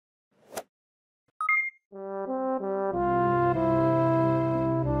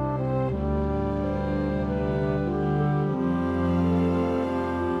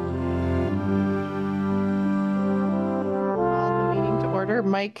or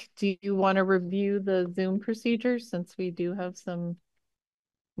Mike, do you want to review the Zoom procedures since we do have some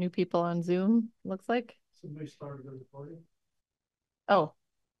new people on Zoom, looks like? Somebody started the recording. Oh,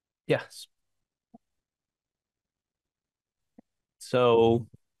 Yes. So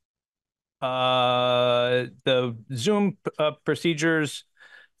the Zoom procedures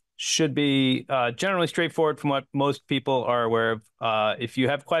should be generally straightforward from what most people are aware of. If you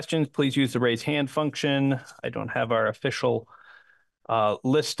have questions, please use the raise hand function. I don't have our official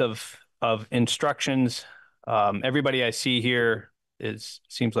list of instructions. Everybody I see here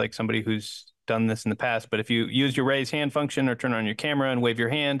seems like somebody who's done this in the past, but if you use your raise hand function or turn on your camera and wave your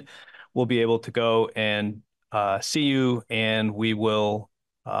hand, we'll be able to go and see you, and we will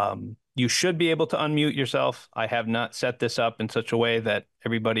you should be able to unmute yourself. I have not set this up in such a way that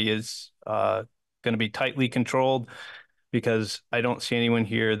everybody is going to be tightly controlled, because I don't see anyone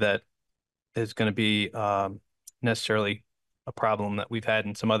here that is going to be necessarily a problem that we've had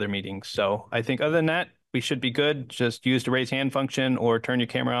in some other meetings. So I think other than that, we should be good. Just use the raise hand function or turn your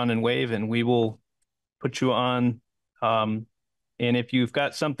camera on and wave, and we will put you on. And if you've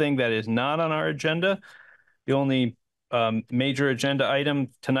got something that is not on our agenda, the only major agenda item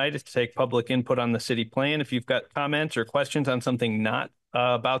tonight is to take public input on the city plan. If you've got comments or questions on something not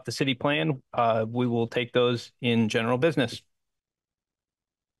about the city plan, we will take those in general business.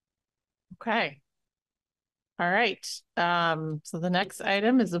 okay. All right. So the next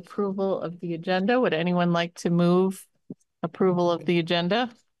item is approval of the agenda. Would anyone like to move approval of the agenda?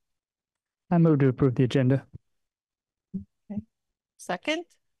 I move to approve the agenda. Okay. Second?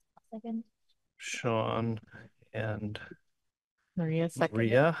 Second. Sean and Maria, second.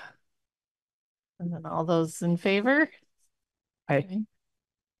 Maria. And then all those in favor? Aye.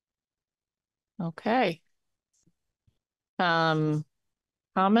 Okay.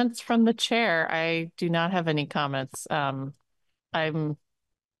 Comments from the chair. I do not have any comments. I'm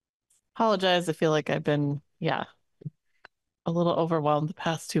apologize. I feel like I've been, a little overwhelmed the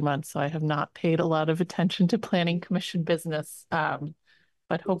past 2 months, so I have not paid a lot of attention to planning commission business.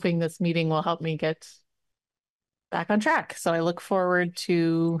 But hoping this meeting will help me get back on track. So I look forward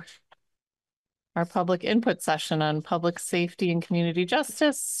to our public input session on public safety and community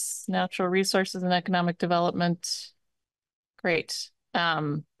justice, natural resources and economic development. Great.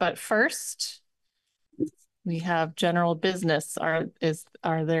 But first, we have general business. Are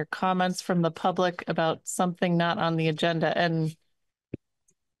there comments from the public about something not on the agenda? And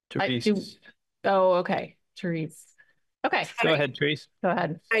Therese. Oh, okay. Therese. Okay. Go ahead, Therese. Go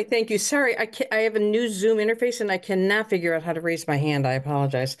ahead. Hi, thank you. Sorry, I have a new Zoom interface and I cannot figure out how to raise my hand. I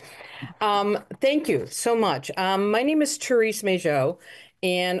apologize. Thank you so much. My name is Therese Majot,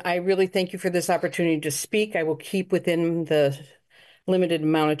 and I really thank you for this opportunity to speak. I will keep within the limited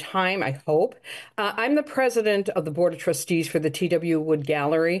amount of time, I hope. I'm the president of the Board of Trustees for the T.W. Wood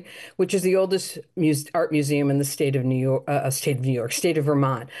Gallery, which is the oldest art museum in the state of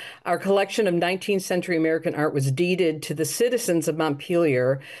Vermont. Our collection of 19th century American art was deeded to the citizens of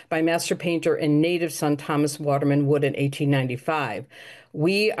Montpelier by master painter and native son Thomas Waterman Wood in 1895.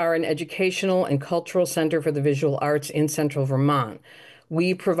 We are an educational and cultural center for the visual arts in central Vermont.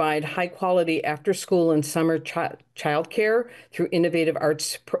 We provide high-quality after-school and summer childcare through innovative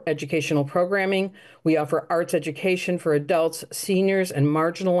arts educational programming. We offer arts education for adults, seniors, and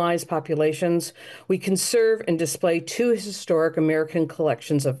marginalized populations. We conserve and display 2 historic American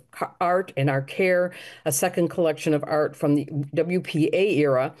collections of art in our care. A second collection of art from the WPA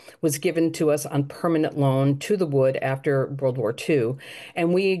era was given to us on permanent loan to the Wood after World War II.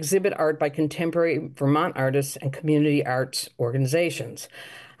 And we exhibit art by contemporary Vermont artists and community arts organizations.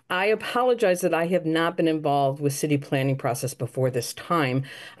 I apologize that I have not been involved with city planning process before this time.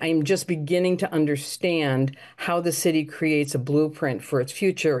 I am just beginning to understand how the city creates a blueprint for its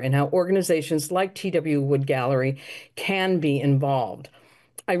future and how organizations like T.W. Wood Gallery can be involved.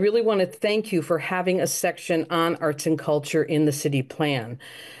 I really want to thank you for having a section on arts and culture in the city plan.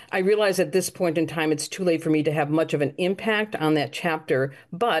 I realize at this point in time, it's too late for me to have much of an impact on that chapter,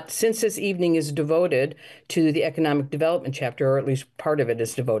 but since this evening is devoted to the economic development chapter, or at least part of it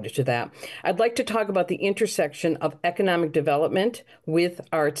is devoted to that, I'd like to talk about the intersection of economic development with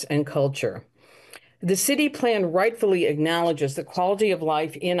arts and culture. The city plan rightfully acknowledges the quality of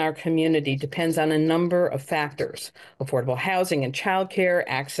life in our community depends on a number of factors: affordable housing and childcare,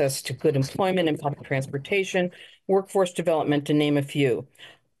 access to good employment and public transportation, workforce development, to name a few.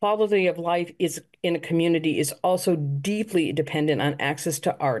 Quality of life in a community is also deeply dependent on access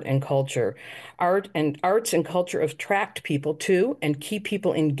to art and culture. Arts and culture attract people to and keep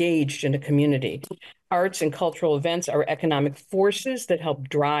people engaged in a community. Arts and cultural events are economic forces that help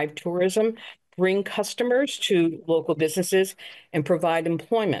drive tourism bring customers to local businesses, and provide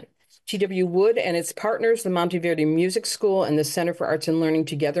employment. TW Wood and its partners, the Monteverde Music School and the Center for Arts and Learning,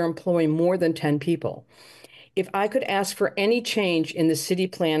 together employ more than 10 people. If I could ask for any change in the city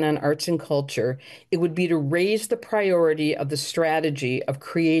plan on arts and culture, it would be to raise the priority of the strategy of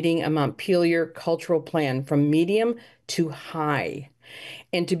creating a Montpelier cultural plan from medium to high,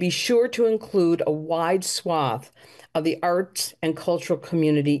 and to be sure to include a wide swath of the arts and cultural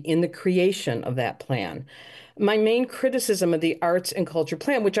community in the creation of that plan. My main criticism of the arts and culture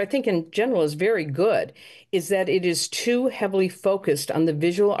plan, which I think in general is very good, is that it is too heavily focused on the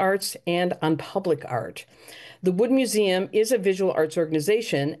visual arts and on public art. The Wood Museum is a visual arts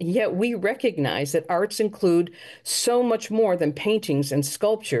organization, yet we recognize that arts include so much more than paintings and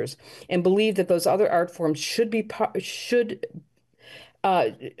sculptures, and believe that those other art forms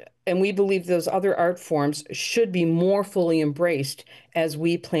and we believe those other art forms should be more fully embraced as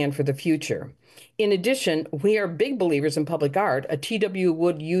we plan for the future. In addition, we are big believers in public art. A TW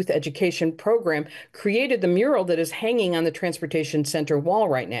Wood youth education program created the mural that is hanging on the Transportation Center wall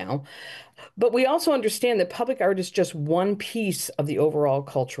right now. But we also understand that public art is just one piece of the overall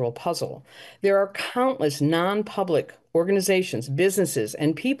cultural puzzle. There are countless non-public organizations, businesses,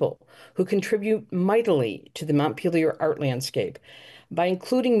 and people who contribute mightily to the Montpelier art landscape. By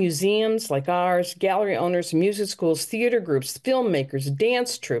including museums like ours, gallery owners, music schools, theater groups, filmmakers,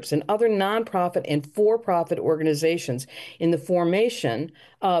 dance troupes, and other nonprofit and for-profit organizations in the formation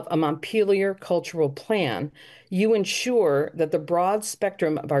of a Montpelier cultural plan, you ensure that the broad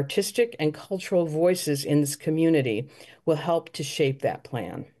spectrum of artistic and cultural voices in this community will help to shape that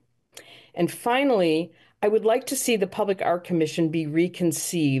plan. And finally, I would like to see the Public Art Commission be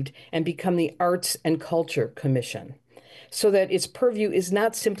reconceived and become the Arts and Culture Commission, so that its purview is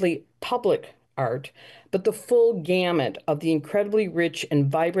not simply public art, but the full gamut of the incredibly rich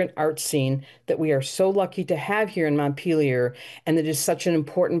and vibrant art scene that we are so lucky to have here in Montpelier, and that is such an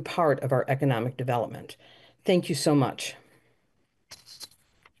important part of our economic development. Thank you so much.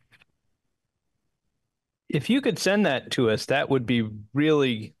 If you could send that to us, that would be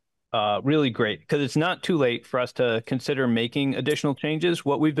really, really great, because it's not too late for us to consider making additional changes.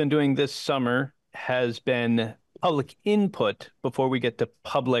 What we've been doing this summer has been public input before we get to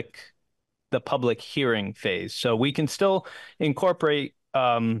the public hearing phase. So we can still incorporate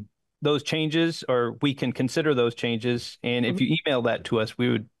those changes, or we can consider those changes. And if you email that to us, we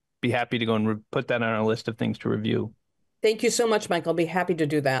would be happy to go and put that on our list of things to review. Thank you so much, Mike. I'll be happy to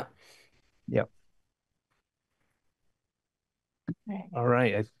do that. Yep. Okay. All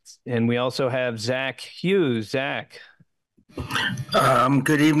right. And we also have Zach Hughes. Zach.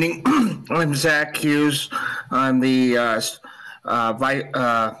 Good evening. I'm Zach Hughes. I'm the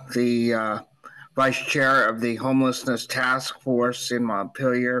vice chair of the homelessness task force in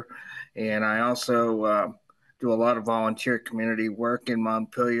Montpelier, and I also do a lot of volunteer community work in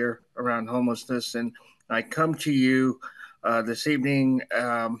Montpelier around homelessness. And I come to you this evening,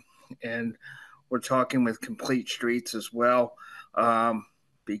 and we're talking with Complete Streets as well,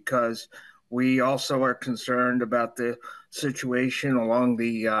 because we also are concerned about the situation along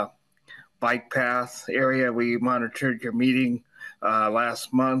the bike path area. We monitored your meeting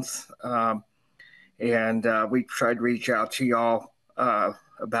last month, and we tried to reach out to y'all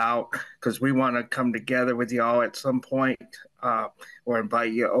about, because we want to come together with y'all at some point, or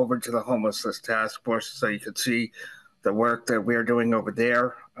invite you over to the homelessness task force so you could see the work that we're doing over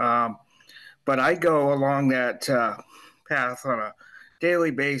there. But I go along that path on a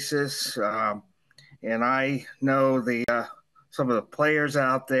daily basis, and I know some of the players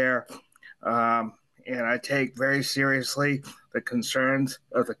out there, and I take very seriously the concerns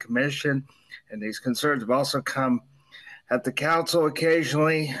of the commission, and these concerns have also come at the council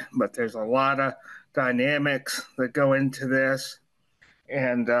occasionally, but there's a lot of dynamics that go into this.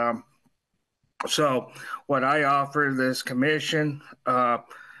 And so what I offer this commission, not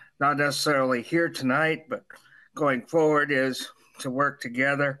necessarily here tonight, but going forward, is to work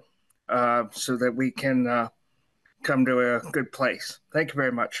together so that we can come to a good place. Thank you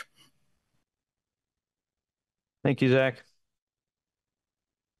very much. Thank you, Zach.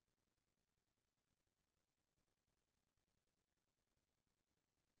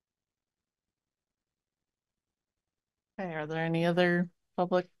 Okay, are there any other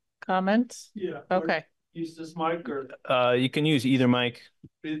public comments? Yeah. Okay. Use this mic, or You can use either mic.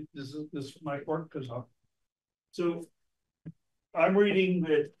 this mic work? So I'm reading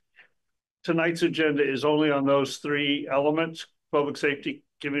that tonight's agenda is only on those three elements: public safety,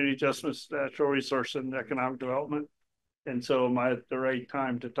 community justice, natural resource, and economic development. And so am I at the right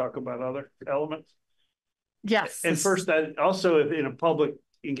time to talk about other elements? Yes. And first, that also, if in a public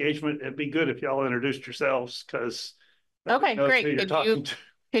engagement, it'd be good if y'all introduced yourselves, because Okay, great. you're talking to.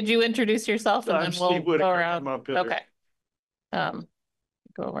 Could you introduce yourself and I'm then Steve we'll Whitaker go from around? Montpelier. Okay.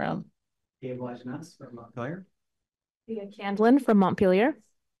 Go around. Dave Lajeunesse from Montpelier. Leah Candlin from Montpelier.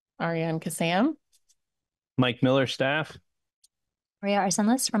 Ariane Kassam. Mike Miller, staff. Maria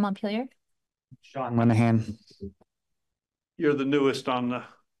Arsenlis from Montpelier. Sean Linehan. You're the newest on the.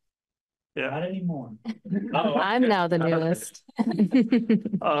 Yeah. Not anymore. I'm now the newest.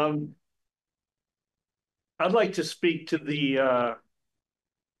 I'd like to speak to the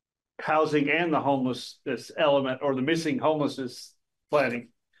housing and the homelessness element, or the missing homelessness planning.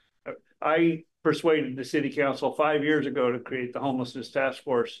 I persuaded the city council 5 years ago to create the homelessness task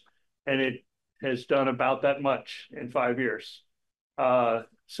force, and it has done about that much in 5 years.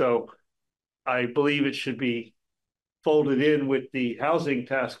 So I believe it should be folded in with the housing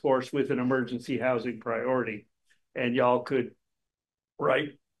task force with an emergency housing priority. And y'all could write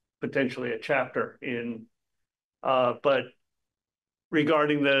potentially a chapter in, but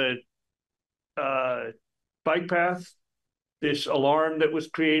regarding the bike path, this alarm that was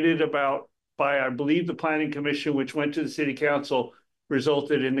created by, I believe, the planning commission, which went to the city council,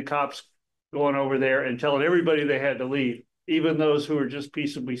 resulted in the cops going over there and telling everybody they had to leave, even those who were just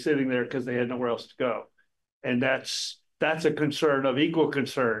peaceably sitting there because they had nowhere else to go. And that's a concern of equal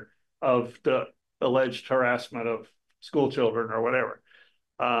concern of the alleged harassment of school children or whatever.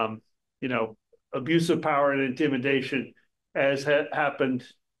 You know, abuse of power and intimidation, as happened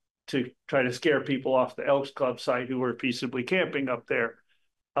to try to scare people off the Elks Club site who were peaceably camping up there,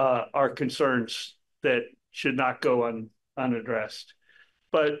 are concerns that should not go unaddressed.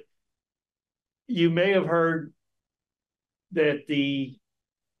 But you may have heard that the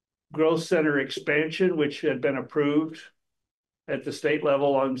growth center expansion, which had been approved at the state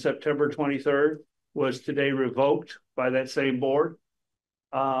level on September 23rd, was today revoked by that same board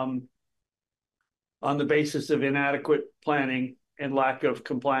on the basis of inadequate planning and lack of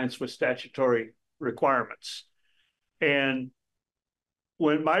compliance with statutory requirements. And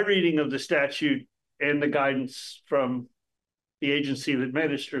when my reading of the statute and the guidance from the agency that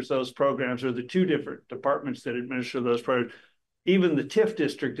administers those programs, or the two different departments that administer those programs, even the TIF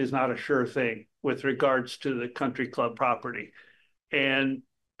district is not a sure thing with regards to the country club property. And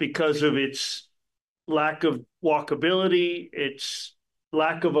because of its lack of walkability, its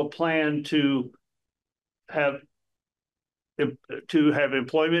lack of a plan to have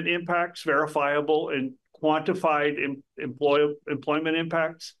employment impacts, verifiable and quantified employment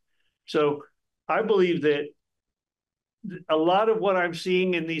impacts. So I believe that a lot of what I'm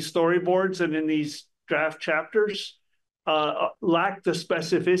seeing in these storyboards and in these draft chapters lack the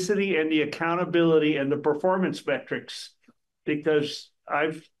specificity and the accountability and the performance metrics, because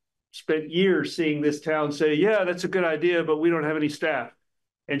I've spent years seeing this town say, yeah, that's a good idea, but we don't have any staff.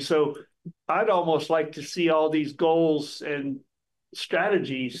 And so I'd almost like to see all these goals and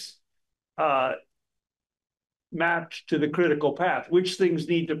strategies mapped to the critical path. Which things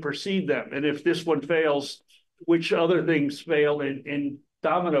need to precede them? And if this one fails, which other things fail in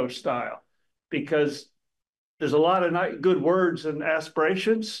domino style? Because there's a lot of good words and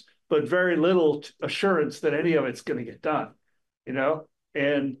aspirations, but very little assurance that any of it's going to get done, you know?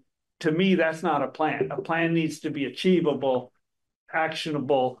 And to me, that's not a plan. A plan needs to be achievable,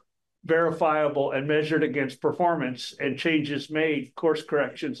 actionable, verifiable, and measured against performance, and changes made, course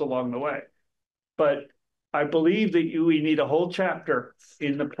corrections along the way. But I believe that we need a whole chapter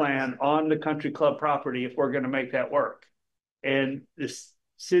in the plan on the country club property if we're going to make that work. And this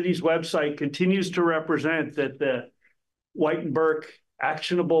city's website continues to represent that the Whitenburg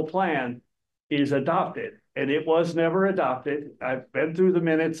actionable plan is adopted, and it was never adopted. I've been through the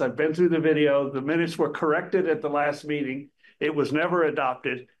minutes. I've been through the video. The minutes were corrected at the last meeting. It was never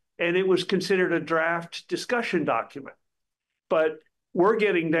adopted, and it was considered a draft discussion document. But we're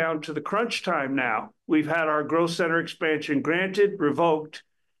getting down to the crunch time now. We've had our growth center expansion granted, revoked,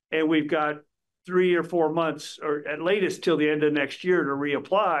 and we've got 3 or 4 months, or at latest till the end of next year, to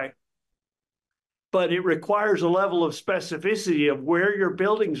reapply. But it requires a level of specificity of where your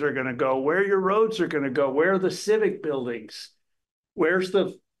buildings are going to go, where your roads are going to go, where are the civic buildings, where's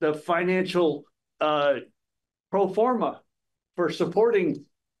the financial pro forma for supporting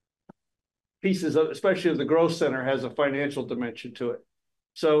pieces of, especially if the growth center has a financial dimension to it.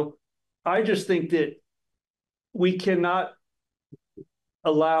 So I just think that we cannot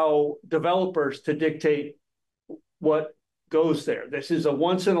allow developers to dictate what goes there. This is a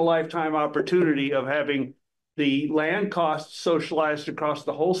once in a lifetime opportunity of having the land costs socialized across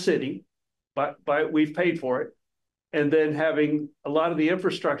the whole city, but we've paid for it, and then having a lot of the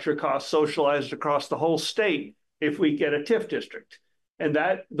infrastructure costs socialized across the whole state if we get a TIF district. And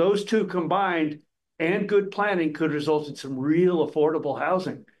that those two combined and good planning could result in some real affordable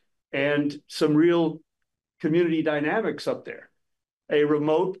housing and some real community dynamics up there. A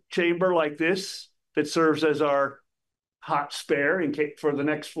remote chamber like this that serves as our hot spare in case for the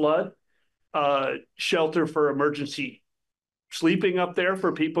next flood, shelter for emergency sleeping up there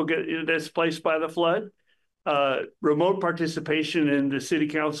for people get displaced by the flood, remote participation in the city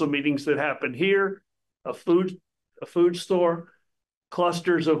council meetings that happen here, a food store,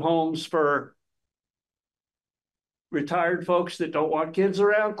 clusters of homes for retired folks that don't want kids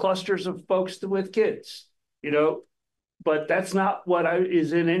around, clusters of folks with kids, but that's not what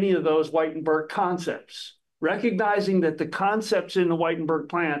is in any of those Whitenberg concepts. Recognizing that the concepts in the Whitenberg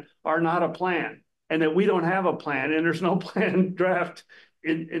plan are not a plan, and that we don't have a plan, and there's no plan draft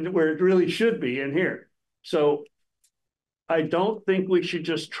in where it really should be in here. So I don't think we should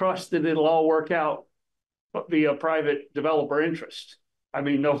just trust that it'll all work out via private developer interest. I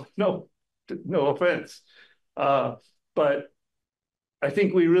mean, no offense. But I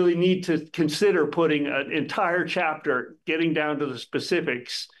think we really need to consider putting an entire chapter, getting down to the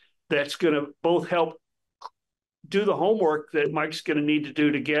specifics, that's going to both help do the homework that Mike's going to need to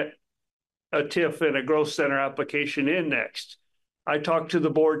do to get a TIF and a growth center application in next. I talked to the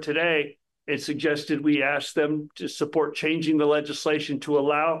board today and suggested we ask them to support changing the legislation to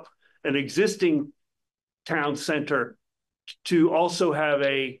allow an existing town center to also have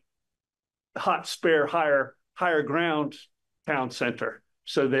a hot spare higher ground town center,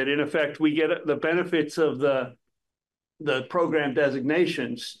 so that in effect we get the benefits of the program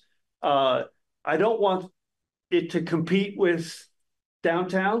designations. I don't want it to compete with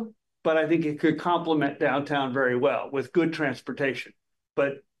downtown, but I think it could complement downtown very well with good transportation.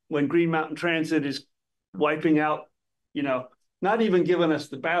 But when Green Mountain Transit is wiping out, not even giving us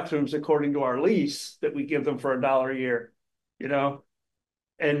the bathrooms according to our lease that we give them for $1 a year,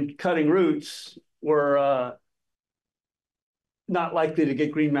 and cutting routes, we're not likely to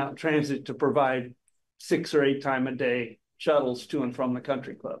get Green Mountain Transit to provide 6 or 8 time a day shuttles to and from the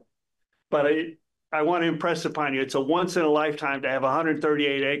country club. But I want to impress upon you, it's a once in a lifetime to have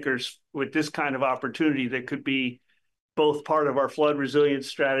 138 acres with this kind of opportunity that could be both part of our flood resilience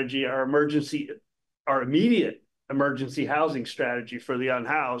strategy, our immediate emergency housing strategy for the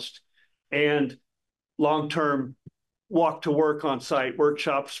unhoused, and long-term walk to work on site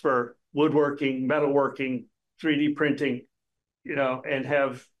workshops for woodworking, metalworking, 3D printing, and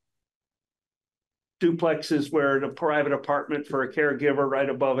have duplexes where the private apartment for a caregiver right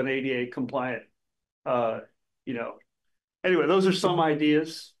above an ADA compliant. Anyway, those are some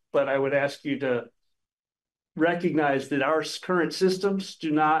ideas, but I would ask you to recognize that our current systems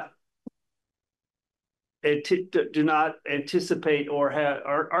do not anticipate or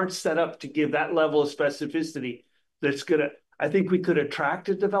aren't set up to give that level of specificity that's I think we could attract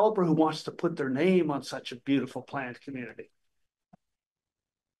a developer who wants to put their name on such a beautiful planned community.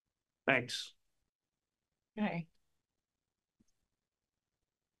 Thanks. Okay.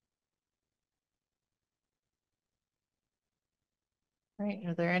 All right.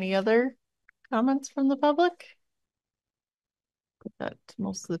 Are there any other comments from the public? Got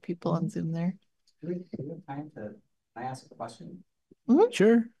most of the people on Zoom there. Do we have time to ask a question?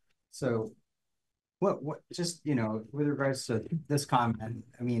 Sure. So what just, with regards to this comment,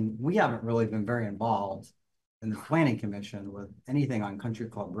 I mean, we haven't really been very involved in the planning commission with anything on Country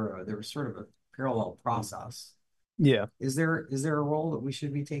Club Road. There was sort of a parallel process. Yeah. Is there a role that we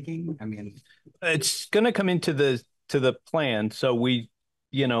should be taking? I mean, it's going to come into the plan. So we,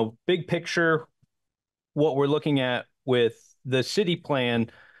 big picture, what we're looking at with the city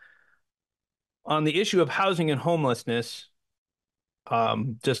plan on the issue of housing and homelessness,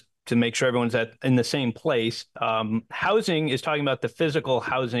 just to make sure everyone's in the same place. Housing is talking about the physical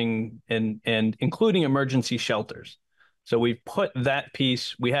housing and including emergency shelters. So we've put that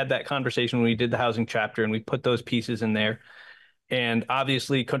piece, we had that conversation when we did the housing chapter, and we put those pieces in there. And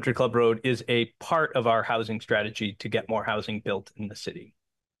obviously Country Club Road is a part of our housing strategy to get more housing built in the city.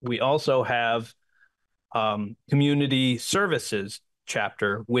 We also have community services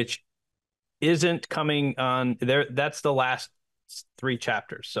chapter, which isn't coming on there. That's the last 3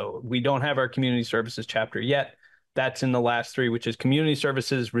 chapters. So we don't have our community services chapter yet. That's in the last 3, which is community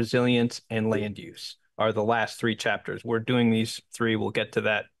services, resilience, and land use are the last 3 chapters. We're doing these 3. We'll get to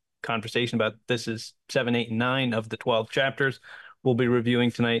that conversation about this is 7, 8, and 9 of the 12 chapters we'll be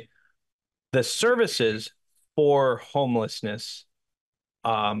reviewing tonight. The services for homelessness,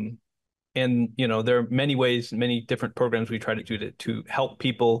 and there are many ways, many different programs we try to do to help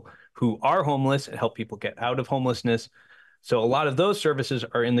people who are homeless and help people get out of homelessness. So a lot of those services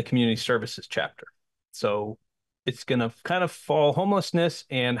are in the community services chapter. So it's going to kind of fall homelessness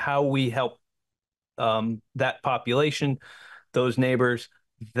and how we help that population, those neighbors,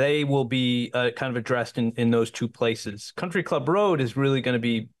 they will be kind of addressed in those two places. Country Club Road is really going to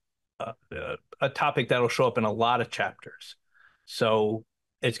be a topic that'll show up in a lot of chapters. So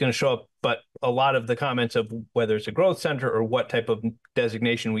it's going to show up, but a lot of the comments of whether it's a growth center or what type of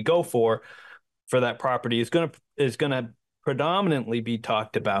designation we go for that property is going to predominantly be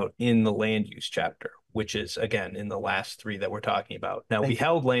talked about in the land use chapter, which is again in the last three that we're talking about. Now we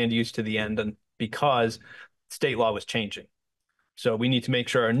held land use to the end and because state law was changing. So we need to make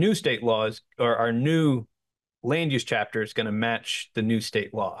sure our new state laws or our new land use chapter is going to match the new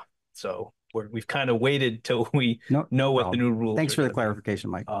state law. So we've kind of waited till we know what the new rules are. Thanks for the clarification,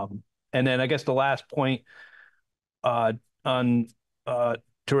 Mike. And then I guess the last point on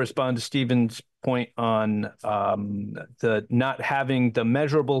to respond to Stephen's point on the not having the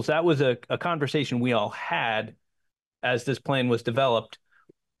measurables, that was a conversation we all had as this plan was developed.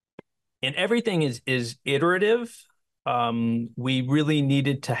 And everything is iterative. We really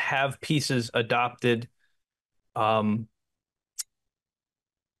needed to have pieces adopted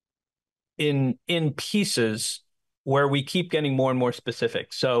in pieces where we keep getting more and more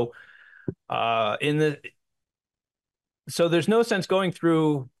specific. So so there's no sense going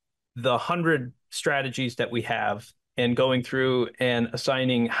through the 100 strategies that we have and going through and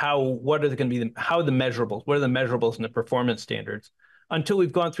assigning what are going to be the measurables, what are the measurables and the performance standards until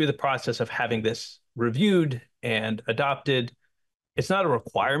we've gone through the process of having this reviewed and adopted. It's not a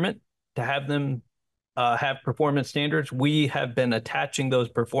requirement to have them have performance standards. We have been attaching those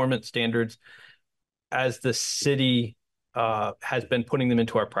performance standards as the city has been putting them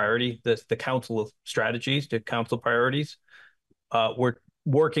into our priority, the council of strategies, the council priorities. We're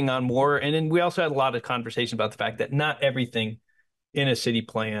working on more. And then we also had a lot of conversation about the fact that not everything in a city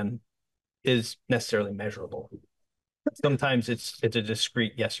plan is necessarily measurable. Sometimes it's a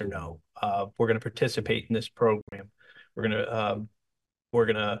discrete yes or no. We're going to participate in this program. We're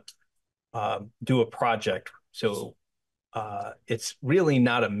going to do a project. So it's really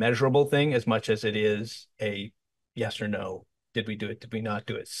not a measurable thing as much as it is a yes or no. Did we do it? Did we not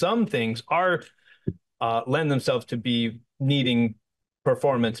do it? Some things are lend themselves to be needing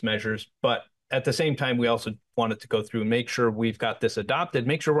performance measures, but at the same time, we also wanted to go through and make sure we've got this adopted,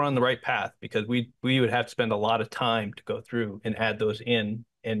 make sure we're on the right path, because we would have to spend a lot of time to go through and add those in.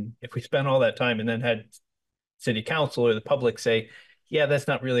 And if we spent all that time and then had city council or the public say, yeah, that's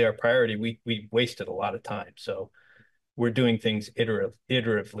not really our priority, we wasted a lot of time. So we're doing things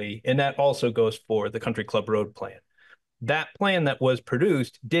iteratively. And that also goes for the Country Club Road plan. That plan that was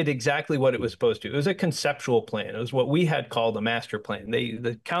produced did exactly what it was supposed to. It was a conceptual plan. It was what we had called a master plan.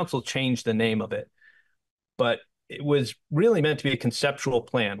 The council changed the name of it, but it was really meant to be a conceptual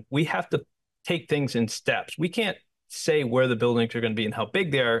plan. We have to take things in steps. We can't say where the buildings are going to be and how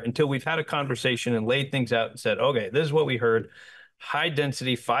big they are until we've had a conversation and laid things out and said, okay, this is what we heard. High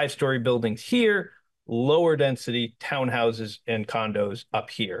density 5-story buildings here, lower density townhouses and condos up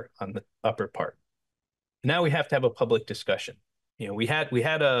here on the upper part. Now we have to have a public discussion. We had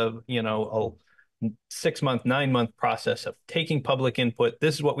a 6-month, 9-month process of taking public input.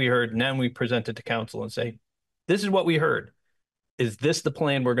 This is what we heard. And then we present it to council and say, this is what we heard. Is this the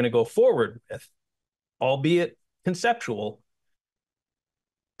plan we're going to go forward with? Albeit conceptual,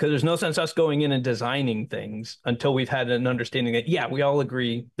 because there's no sense us going in and designing things until we've had an understanding that, yeah, we all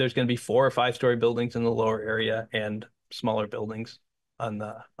agree there's going to be 4 or 5-story buildings in the lower area and smaller buildings on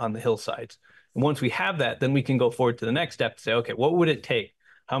the hillsides. And once we have that, then we can go forward to the next step and say, okay, what would it take?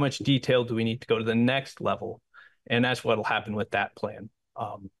 How much detail do we need to go to the next level? And that's what will happen with that plan.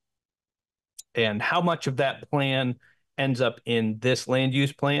 And how much of that plan ends up in this land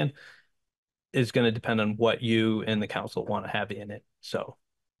use plan is going to depend on what you and the council want to have in it. So,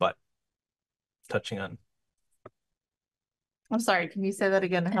 but touching on. I'm sorry, can you say that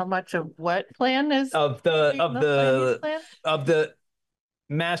again? How much of what plan is of the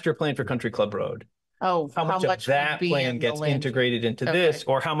master plan for Country Club Road? Oh, how much of that plan gets integrated into this,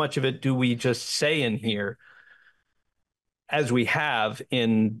 or how much of it do we just say in here as we have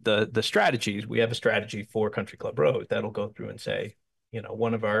in the strategies? We have a strategy for Country Club Road that'll go through and say,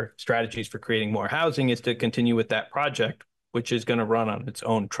 one of our strategies for creating more housing is to continue with that project, which is going to run on its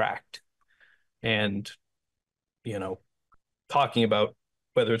own tract. And, talking about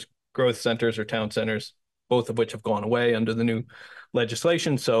whether it's growth centers or town centers, both of which have gone away under the new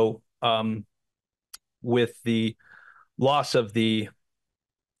legislation. So with the loss of the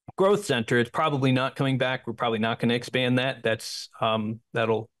growth center, it's probably not coming back. We're probably not going to expand that.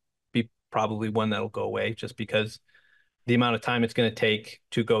 That'll be probably one that'll go away, just because the amount of time it's going to take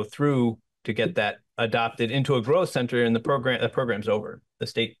to go through to get that adopted into a growth center, and the program's over. The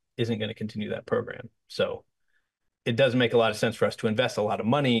state isn't going to continue that program. So it doesn't make a lot of sense for us to invest a lot of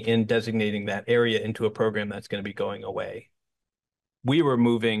money in designating that area into a program that's going to be going away. We were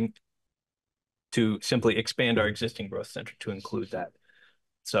moving to simply expand our existing growth center to include that.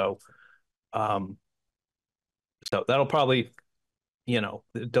 So, so that'll probably,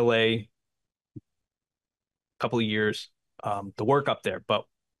 delay a couple of years, the work up there, but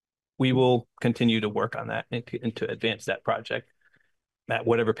we will continue to work on that and to advance that project at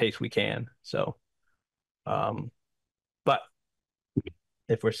whatever pace we can. So, but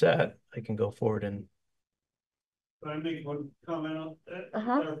if we're set, I can go forward and. Can I make one comment on that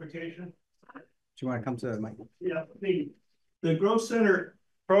clarification? Do you want to come to Mike? Yeah, the growth center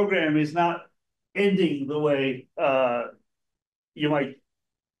program is not ending the way you might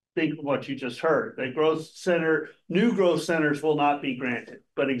think of what you just heard. The new growth centers will not be granted,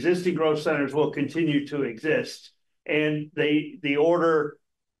 but existing growth centers will continue to exist. And the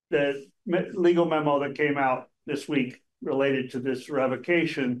legal memo that came out this week related to this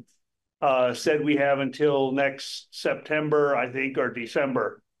revocation said we have until next September, I think, or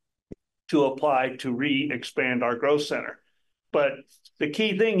December to apply to re-expand our growth center. But the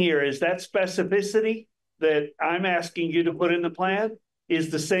key thing here is that specificity that I'm asking you to put in the plan is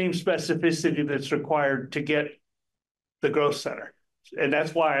the same specificity that's required to get the growth center. And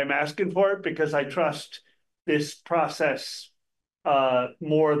that's why I'm asking for it, because I trust this process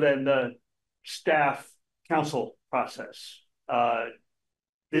more than the staff council process.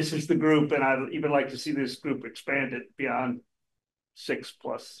 This is the group, and I'd even like to see this group expanded beyond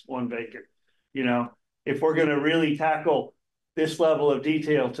 6+1 vacant. If we're going to really tackle this level of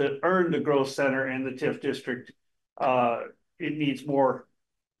detail to earn the growth center and the TIF district, it needs more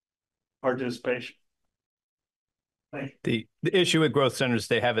participation. The issue with growth centers,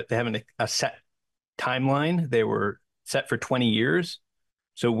 they haven't a set timeline. They were set for 20 years.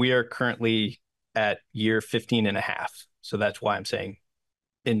 So we are currently at year 15 and a half. So that's why I'm saying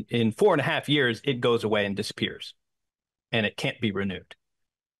in 4.5 years, it goes away and disappears and it can't be renewed.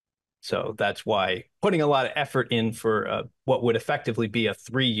 So that's why putting a lot of effort in for what would effectively be a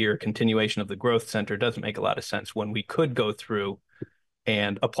 3-year continuation of the growth center doesn't make a lot of sense when we could go through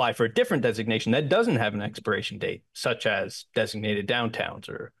and apply for a different designation that doesn't have an expiration date, such as designated downtowns,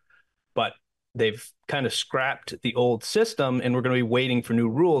 but they've kind of scrapped the old system and we're going to be waiting for new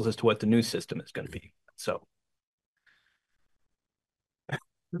rules as to what the new system is going to be. So.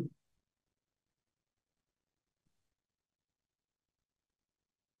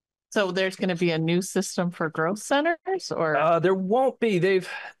 So there's going to be a new system for growth centers, or there won't be. They've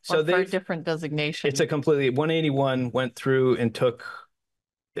different designation. It's a completely 181 went through and took.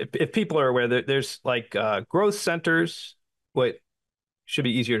 If people are aware, there's like growth centers. What should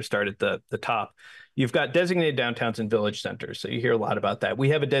be easier to start at the top. You've got designated downtowns and village centers. So you hear a lot about that. We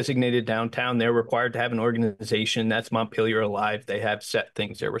have a designated downtown. They're required to have an organization. That's Montpelier Alive. They have set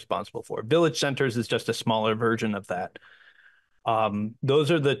things they're responsible for. Village centers is just a smaller version of that.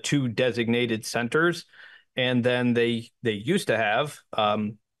 Those are the two designated centers. And then they used to have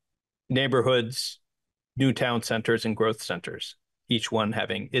neighborhoods, new town centers, and growth centers, each one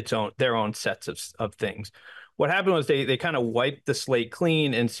having their own sets of things. What happened was they kind of wiped the slate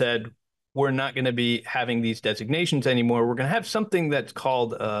clean and said, we're not going to be having these designations anymore. We're going to have something that's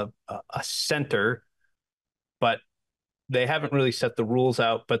called a center, but they haven't really set the rules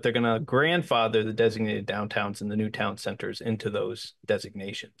out, but they're going to grandfather the designated downtowns and the new town centers into those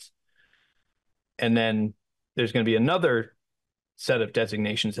designations. And then there's going to be another set of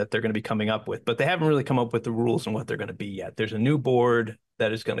designations that they're going to be coming up with, but they haven't really come up with the rules and what they're going to be yet. There's a new board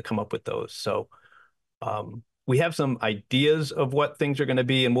that is going to come up with those. So we have some ideas of what things are going to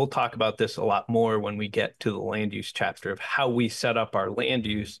be, and we'll talk about this a lot more when we get to the land use chapter of how we set up our land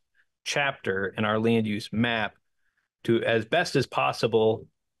use chapter and our land use map to, as best as possible,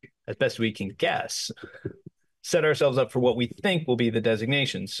 as best we can guess, set ourselves up for what we think will be the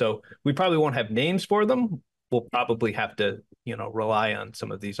designations. So we probably won't have names for them. We'll probably have to, rely on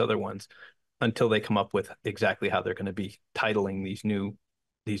some of these other ones until they come up with exactly how they're going to be titling these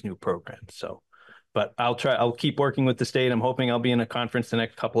new programs. So, but I'll keep working with the state. I'm hoping I'll be in a conference the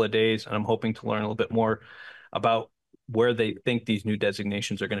next couple of days, and I'm hoping to learn a little bit more about where they think these new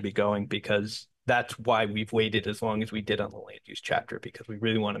designations are going to be going, because that's why we've waited as long as we did on the land use chapter, because we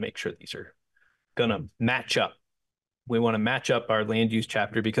really want to make sure these are going to match up. We want to match up our land use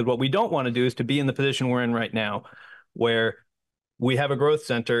chapter, because what we don't want to do is to be in the position we're in right now, where we have a growth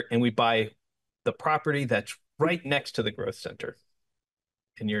center and we buy the property that's right next to the growth center.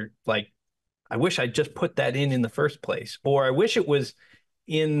 And you're like, I wish I just put that in the first place, or I wish it was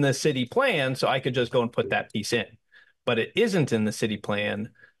in the city plan, so I could just go and put that piece in. But it isn't in the city plan,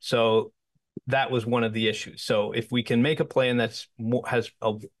 so that was one of the issues. So if we can make a plan that's has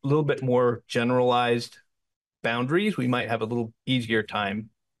a little bit more generalized boundaries, we might have a little easier time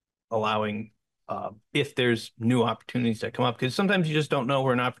allowing if there's new opportunities that come up, because sometimes you just don't know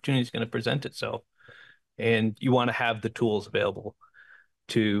where an opportunity is going to present itself, and you want to have the tools available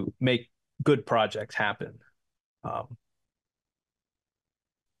to make good projects happen.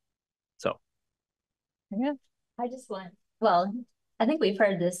 So Yeah. I just want, well, I think we've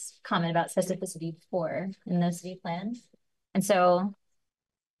heard this comment about specificity before in the city plan. And so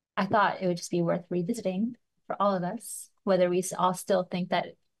I thought it would just be worth revisiting for all of us, whether we all still think that,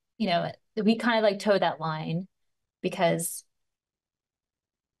 you know, we kind of like toe that line because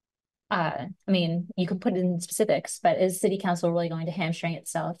I mean, you can put it in specifics, but is city council really going to hamstring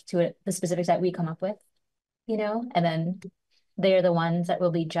itself to it, the specifics that we come up with, you know? And then they're the ones that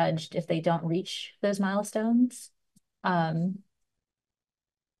will be judged if they don't reach those milestones. So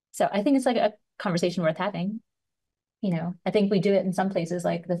I think it's like a conversation worth having. You know, I think we do it in some places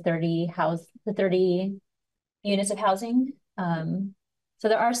like the 30 units of housing. So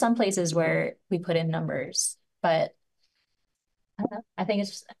there are some places where we put in numbers, but I don't know. I think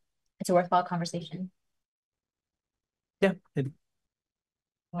it's a worthwhile conversation. yeah,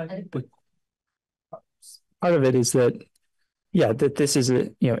 Part of it is that, yeah, that this is a,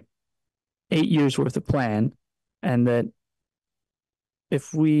 8 years worth of plan, and that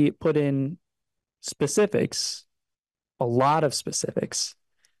if we put in specifics, a lot of specifics,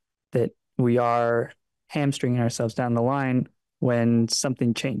 that we are hamstringing ourselves down the line when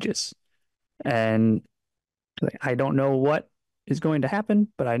something changes. And I don't know what is going to happen,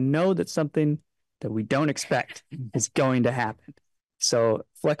 but I know that something that we don't expect is going to happen. So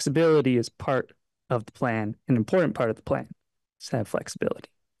flexibility is part of the plan, an important part of the plan is to have flexibility.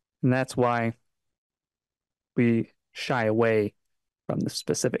 And that's why we shy away from the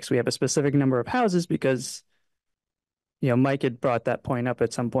specifics. We have a specific number of houses because, Mike had brought that point up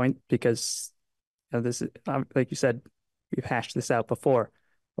at some point because this is, like you said, we've hashed this out before.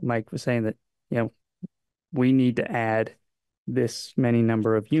 But Mike was saying that, we need to add this many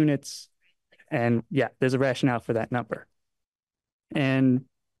number of units. And yeah, there's a rationale for that number. And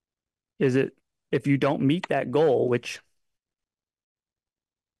if you don't meet that goal, which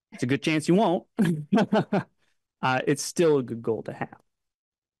it's a good chance you won't, it's still a good goal to have.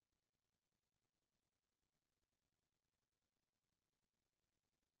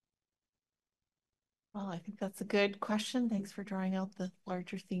 Well, I think that's a good question. Thanks for drawing out the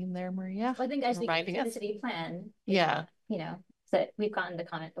larger theme there, Maria. Well, I think as we get Reminding to the us. city plan, Yeah. So we've gotten the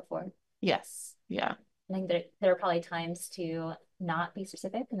comment before. Yes. Yeah. I think there are probably times to not be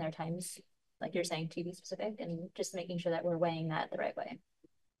specific, and there are times, like you're saying, to be specific, and just making sure that we're weighing that the right way.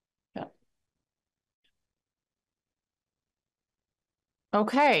 Yeah.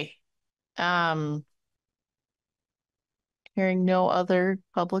 Okay. Hearing no other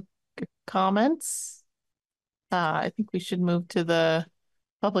public comments, I think we should move to the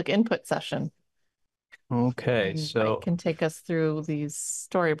public input session. okay, And so Mike can take us through these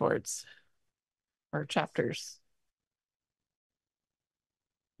storyboards or chapters.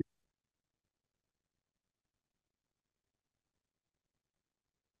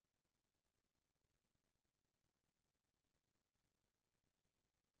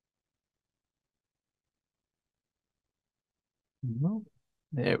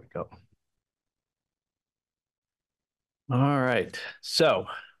 there we go. All right, so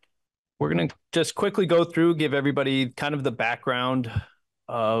we're going to just quickly go through, give everybody kind of the background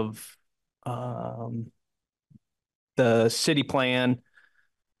of the city plan.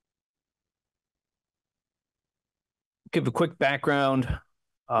 Give a quick background,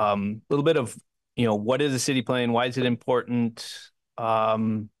 a little bit of, what is a city plan? Why is it important?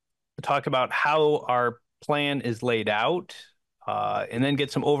 Talk about how our plan is laid out, and then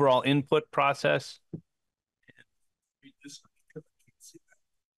get some overall input process.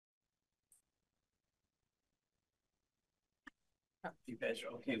 If you guys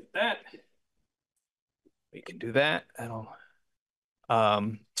are okay with that, we can do that.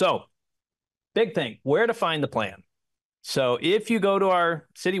 So big thing, where to find the plan. So if you go to our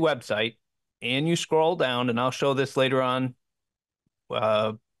city website and you scroll down, and I'll show this later on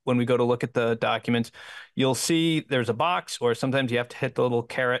when we go to look at the documents, you'll see there's a box, or sometimes you have to hit the little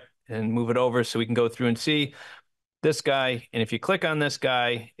caret and move it over so we can go through and see this guy. And if you click on this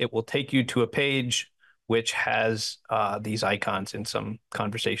guy, it will take you to a page which has these icons in some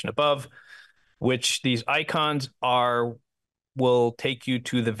conversation above, which these icons will take you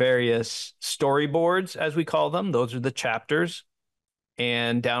to the various storyboards, as we call them. Those are the chapters.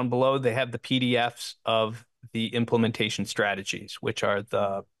 and down below they have the PDFs of the implementation strategies, which are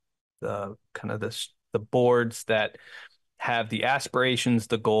the kind of the boards that have the aspirations,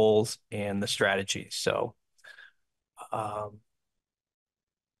 the goals, and the strategies. So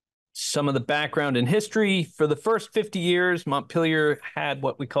some of the background and history. For the first 50 years, Montpelier had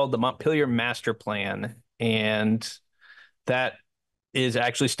what we called the Montpelier Master Plan, and that is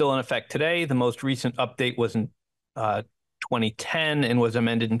actually still in effect today. The most recent update was in 2010 and was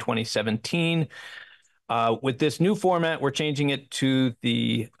amended in 2017. With this new format, we're changing it to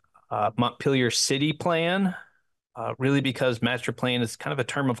the Montpelier City Plan, really because master plan is kind of a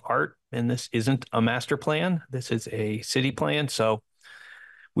term of art, and this isn't a master plan. This is a city plan. So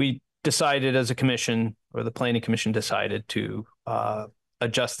we decided as a commission, or the planning commission decided to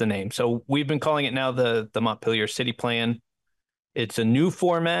adjust the name. So we've been calling it now the Montpelier City Plan. It's a new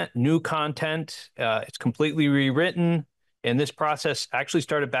format, new content. It's completely rewritten. And this process actually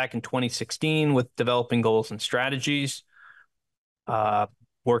started back in 2016 with developing goals and strategies.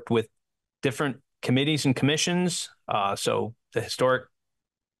 Worked with different committees and commissions. So the Historic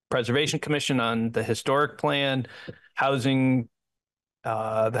Preservation Commission on the historic plan, housing,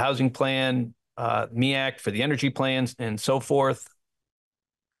 the housing plan, MEAC for the energy plans, and so forth.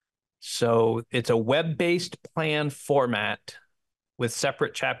 So it's a web-based plan format with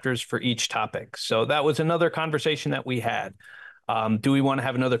separate chapters for each topic. So that was another conversation that we had. Do we want to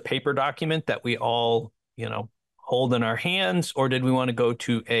have another paper document that we all, hold in our hands, or did we want to go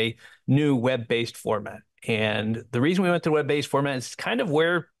to a new web-based format? And the reason we went to web-based format is kind of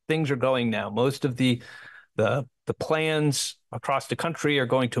where things are going now. Most of the plans across the country are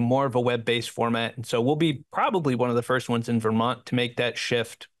going to more of a web-based format. And so we'll be probably one of the first ones in Vermont to make that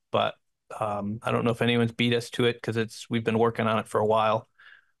shift. But I don't know if anyone's beat us to it because we've been working on it for a while.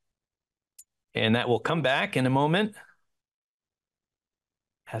 And that will come back in a moment.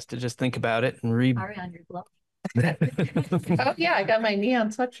 Has to just think about it and read. Sorry on your glove. Oh yeah, I got my neon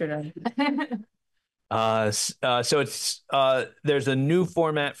sweatshirt on. So it's there's a new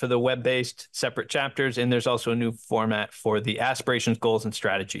format for the web-based separate chapters, and there's also a new format for the aspirations, goals, and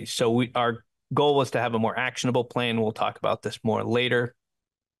strategies. So our goal was to have a more actionable plan. We'll talk about this more later.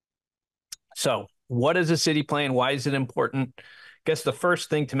 So what is a city plan? Why is it important? I guess the first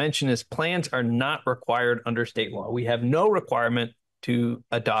thing to mention is plans are not required under state law. We have no requirement to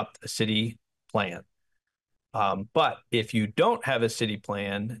adopt a city plan. But if you don't have a city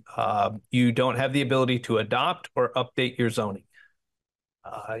plan, you don't have the ability to adopt or update your zoning.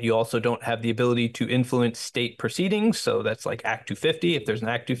 You also don't have the ability to influence state proceedings. So that's like Act 250. If there's an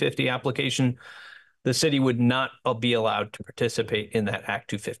Act 250 application, the city would not be allowed to participate in that Act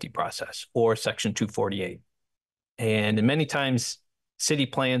 250 process or Section 248. And many times, city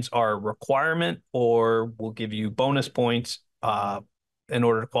plans are a requirement or will give you bonus points in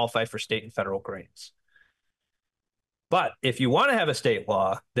order to qualify for state and federal grants. But if you want to have a state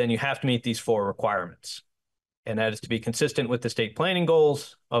law, then you have to meet these 4 requirements. And that is to be consistent with the state planning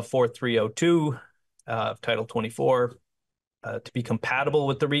goals of 4302 of Title 24, to be compatible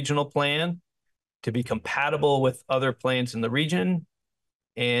with the regional plan, to be compatible with other plans in the region,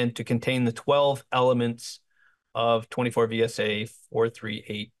 and to contain the 12 elements of 24 VSA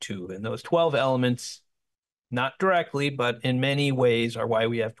 4382. And those 12 elements, not directly, but in many ways, are why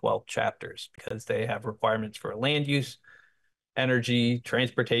we have 12 chapters, because they have requirements for land use, energy,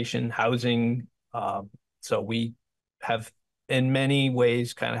 transportation, housing. So we have, in many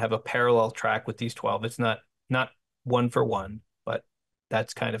ways, kind of have a parallel track with these 12. It's not one for one, but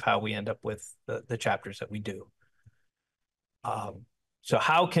that's kind of how we end up with the chapters that we do. So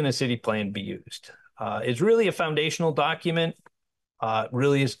how can a city plan be used? It's really a foundational document.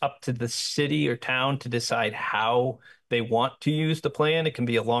 Really is up to the city or town to decide how they want to use the plan. It can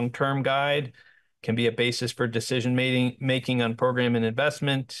be a long-term guide, can be a basis for decision making on program and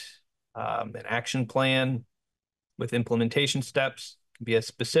investment, an action plan with implementation steps, it can be as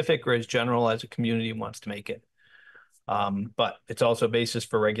specific or as general as a community wants to make it. But it's also a basis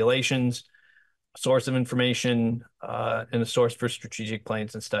for regulations, a source of information, and a source for strategic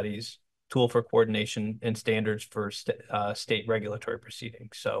plans and studies, tool for coordination and standards for state regulatory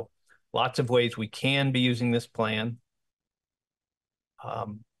proceedings. So lots of ways we can be using this plan.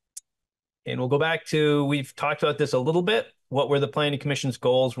 And we'll go back to, we've talked about this a little bit. What were the Planning Commission's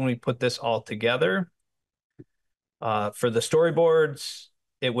goals when we put this all together? For the storyboards,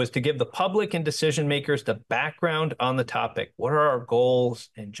 it was to give the public and decision makers the background on the topic. What are our goals?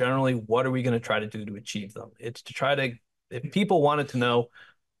 And generally, what are we going to try to do to achieve them? It's to try to, if people wanted to know,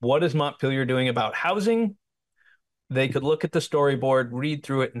 what is Montpelier doing about housing? They could look at the storyboard, read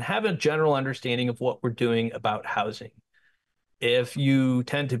through it, and have a general understanding of what we're doing about housing. If you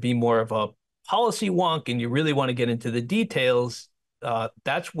tend to be more of a policy wonk and you really want to get into the details,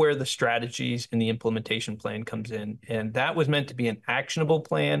 that's where the strategies and the implementation plan comes in. And that was meant to be an actionable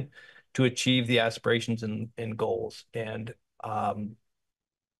plan to achieve the aspirations and goals. And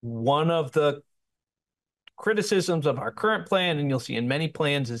one of the criticisms of our current plan, and you'll see in many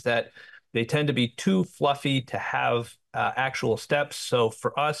plans, is that they tend to be too fluffy to have actual steps. So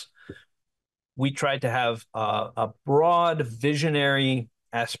for us, we tried to have a broad visionary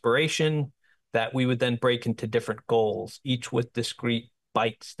aspiration that we would then break into different goals, each with discrete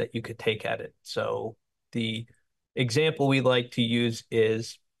bites that you could take at it. So the example we like to use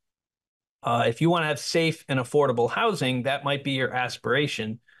is if you want to have safe and affordable housing, that might be your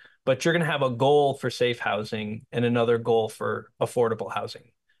aspiration, but you're going to have a goal for safe housing and another goal for affordable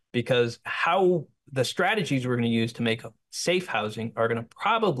housing, because how the strategies we're going to use to make safe housing are going to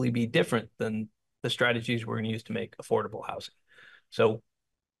probably be different than the strategies we're going to use to make affordable housing. So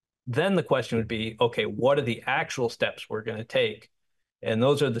then the question would be, okay, what are the actual steps we're going to take? And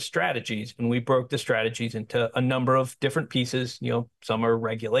those are the strategies. And we broke the strategies into a number of different pieces. You know, some are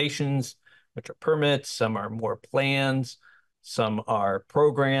regulations, which are permits, some are more plans, some are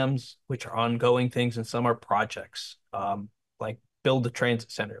programs, which are ongoing things, and some are projects, like build a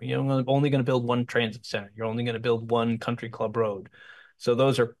transit center. You're only going to build one transit center. You're only going to build one country club road. So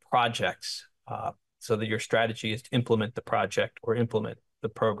those are projects, so that your strategy is to implement the project or implement the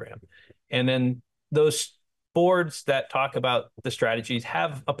program. And then those boards that talk about the strategies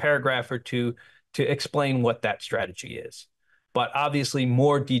have a paragraph or two to explain what that strategy is. But obviously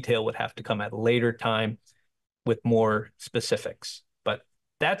more detail would have to come at a later time with more specifics. But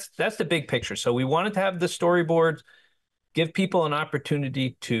that's the big picture. So we wanted to have the storyboards, give people an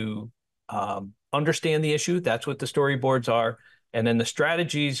opportunity to understand the issue. That's what the storyboards are. And then the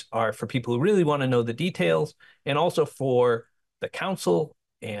strategies are for people who really want to know the details, and also for the council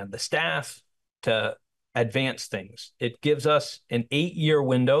and the staff to advance things. It gives us an 8-year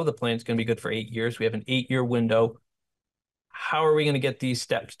window. The plan is going to be good for 8 years. We have an 8-year window. How are we going to get these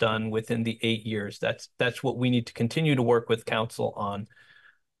steps done within the 8 years? That's what we need to continue to work with council on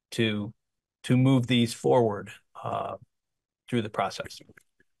to move these forward through the process.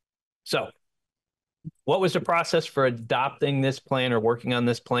 So what was the process for adopting this plan or working on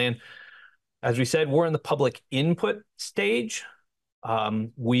this plan? As we said, we're in the public input stage.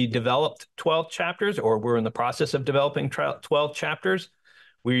 We developed 12 chapters, or we're in the process of developing 12 chapters.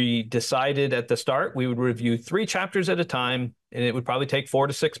 We decided at the start we would review 3 chapters at a time, and it would probably take 4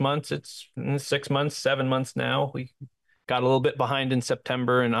 to 6 months. It's 6 months, 7 months now. We got a little bit behind in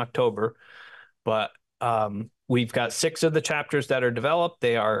September and October, but we've got 6 of the chapters that are developed.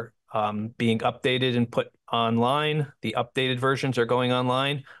 They are being updated and put online. The updated versions are going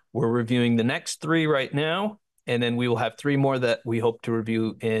online. We're reviewing the next 3 right now, and then we will have 3 more that we hope to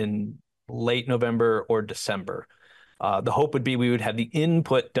review in late November or December. The hope would be we would have the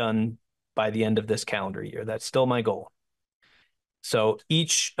input done by the end of this calendar year. That's still my goal. So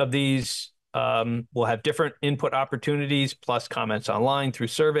each of these will have different input opportunities plus comments online through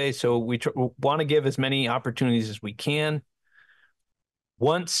surveys. So we want to give as many opportunities as we can.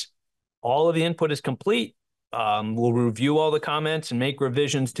 Once all of the input is complete, we'll review all the comments and make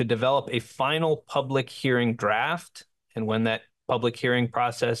revisions to develop a final public hearing draft. And when that public hearing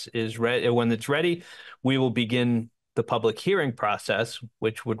process is ready, when it's ready, we will begin the public hearing process,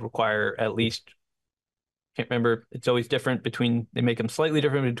 which would require at least, can't remember, it's always different between, they make them slightly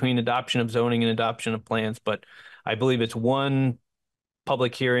different between adoption of zoning and adoption of plans, but I believe it's 1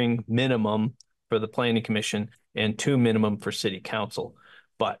 public hearing minimum for the planning commission and 2 minimum for city council.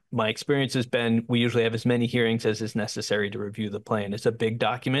 But my experience has been we usually have as many hearings as is necessary to review the plan. It's a big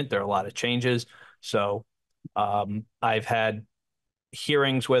document. There are a lot of changes. So I've had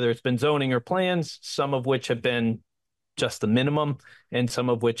hearings, whether it's been zoning or plans, some of which have been just the minimum, and some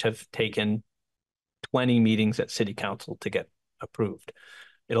of which have taken 20 meetings at city council to get approved.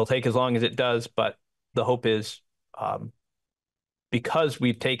 It'll take as long as it does, but the hope is because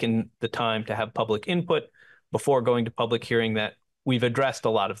we've taken the time to have public input before going to public hearing, that we've addressed a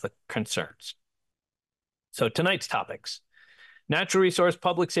lot of the concerns. So tonight's topics: natural resource,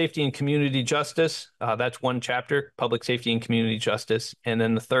 public safety, and community justice. That's 1 chapter, public safety and community justice. And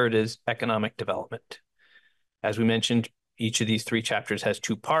then the third is economic development. As we mentioned, each of these 3 chapters has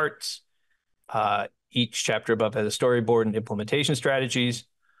 2 parts. Each chapter above has a storyboard and implementation strategies,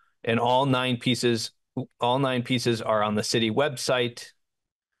 and all 9 pieces are on the city website.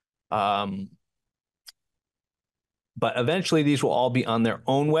 But eventually these will all be on their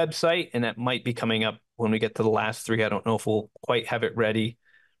own website, and that might be coming up when we get to the last 3. I don't know if we'll quite have it ready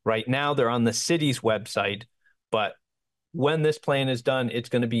right now. They're on the city's website, but when this plan is done, it's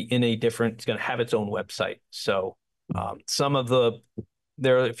going to be it's going to have its own website. So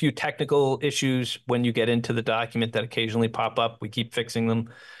there are a few technical issues when you get into the document that occasionally pop up. We keep fixing them.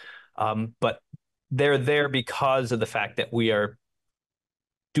 But they're there because of the fact that we are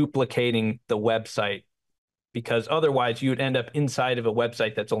duplicating the website, because otherwise you'd end up inside of a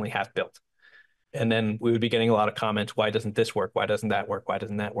website that's only half built. And then we would be getting a lot of comments. Why doesn't this work? Why doesn't that work? Why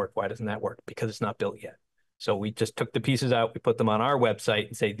doesn't that work? Why doesn't that work? Because it's not built yet. So we just took the pieces out. We put them on our website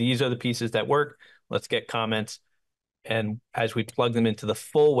and say, these are the pieces that work. Let's get comments. And as we plug them into the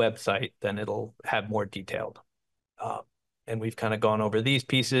full website, then it'll have more detailed. And we've kind of gone over these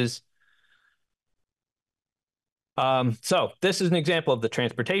pieces. So this is an example of the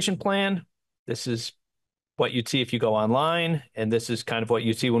transportation plan. This is what you'd see if you go online. And this is kind of what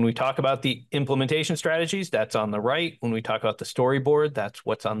you see when we talk about the implementation strategies. That's on the right. When we talk about the storyboard, that's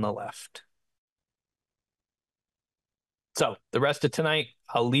what's on the left. So the rest of tonight,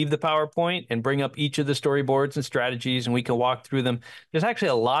 I'll leave the PowerPoint and bring up each of the storyboards and strategies, and we can walk through them. There's actually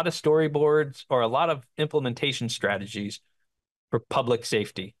a lot of storyboards or a lot of implementation strategies for public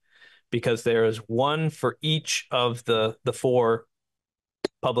safety, because there is one for each of the four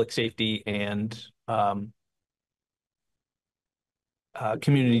public safety and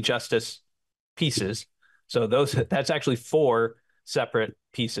community justice pieces. So that's actually four separate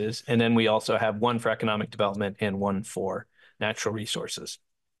pieces. And then we also have one for economic development and one for natural resources.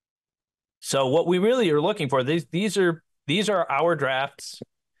 So what we really are looking for, these are our drafts.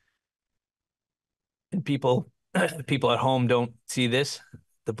 And people at home don't see this,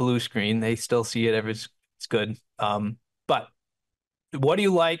 the blue screen. They still see it. It's good. But what do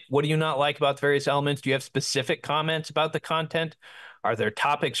you like? What do you not like about the various elements? Do you have specific comments about the content? Are there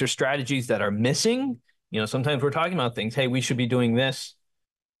topics or strategies that are missing? Sometimes we're talking about things. Hey, we should be doing this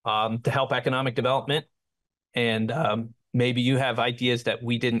to help economic development. And maybe you have ideas that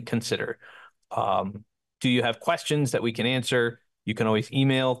we didn't consider. Do you have questions that we can answer? You can always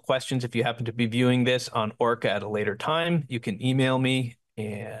email questions if you happen to be viewing this on Orca at a later time. You can email me,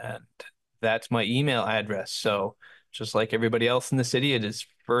 and that's my email address. So just like everybody else in the city, it is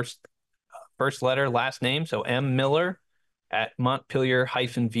first letter, last name. So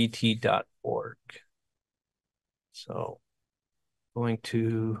mmiller@montpelier-vt.org. So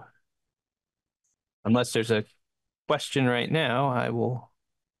unless there's a question right now, I will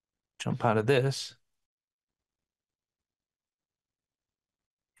jump out of this.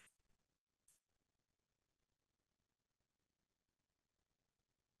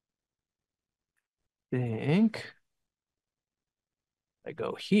 Think I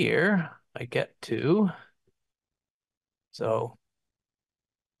go here, I get to. So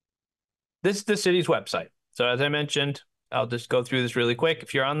this is the city's website. So as I mentioned, I'll just go through this really quick.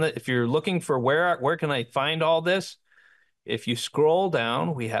 If you're looking for where can I find all this? If you scroll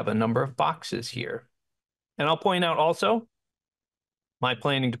down, we have a number of boxes here. And I'll point out also, my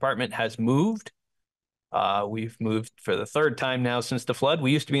planning department has moved. We've moved for the third time now since the flood.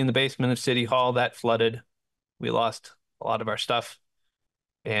 We used to be in the basement of City Hall. That flooded. We lost a lot of our stuff.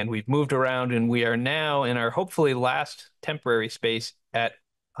 And we've moved around, and we are now in our hopefully last temporary space at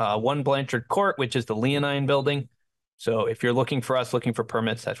 1 Blanchard Court, which is the Leonine building. So if you're looking for us, looking for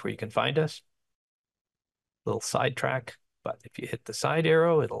permits, that's where you can find us. Little sidetrack, but if you hit the side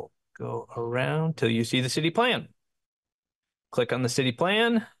arrow, it'll go around till you see the city plan. Click on the city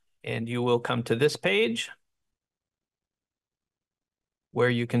plan, and you will come to this page where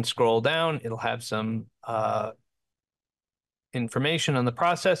you can scroll down. It'll have some information on the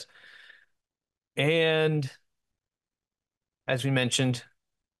process. And as we mentioned,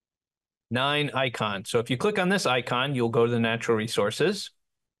 9 icons. So if you click on this icon, you'll go to the natural resources,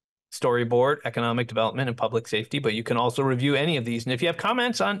 storyboard, economic development, and public safety. But you can also review any of these. And if you have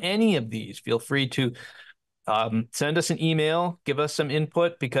comments on any of these, feel free to send us an email, give us some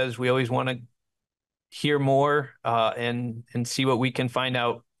input, because we always want to hear more and see what we can find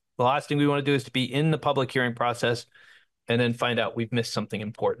out. The last thing we want to do is to be in the public hearing process and then find out we've missed something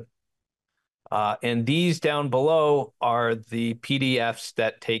important. And these down below are the PDFs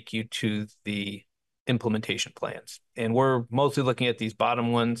that take you to the implementation plans. And we're mostly looking at these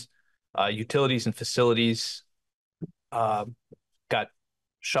bottom ones. Utilities and facilities got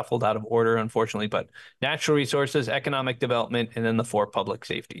shuffled out of order, unfortunately, but natural resources, economic development, and then the 4 public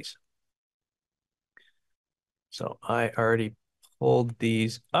safeties. So I already pulled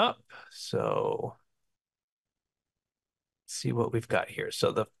these up. So let's see what we've got here. So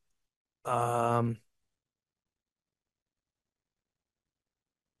let's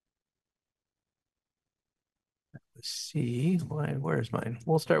see, where's mine?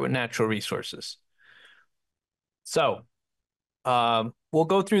 We'll start with natural resources. So We'll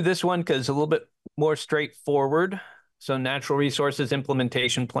go through this one because it's a little bit more straightforward. So natural resources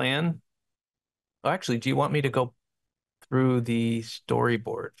implementation plan. Oh, actually, do you want me to go through the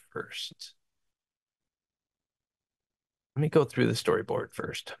storyboard first? Let me go through the storyboard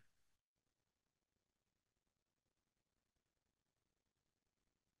first.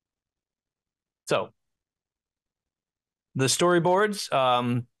 So the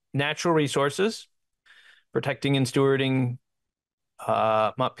storyboards, natural resources, protecting and stewarding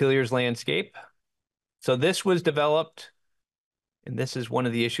Montpelier's landscape. So this was developed, and this is one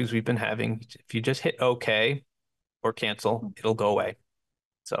of the issues we've been having. If you just hit OK or cancel, it'll go away.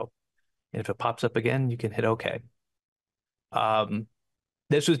 So if it pops up again, you can hit OK.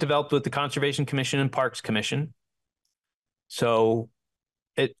 This was developed with the Conservation Commission and Parks Commission. So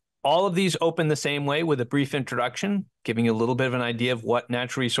all of these open the same way with a brief introduction, giving you a little bit of an idea of what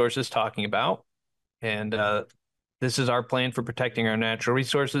natural resources is talking about. And this is our plan for protecting our natural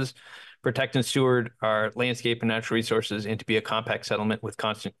resources, protect and steward our landscape and natural resources, and to be a compact settlement with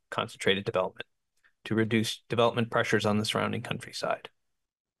concentrated development to reduce development pressures on the surrounding countryside.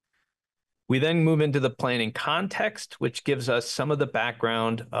 We then move into the planning context, which gives us some of the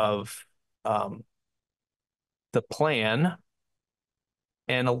background of the plan.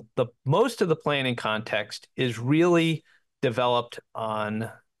 And most of the planning context is really developed on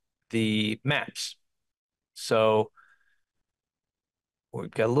the maps. So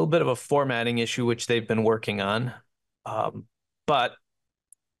we've got a little bit of a formatting issue, which they've been working on. But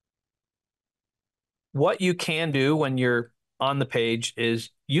what you can do when you're on the page is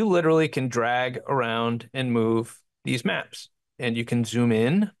you literally can drag around and move these maps, and you can zoom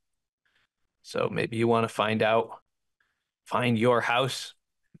in. So maybe you want to find your house,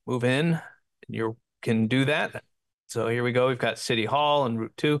 move in, and you can do that. So here we go. We've got City Hall and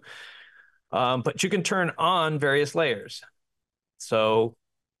Route 2. But you can turn on various layers. So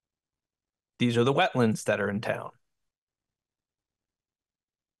these are the wetlands that are in town.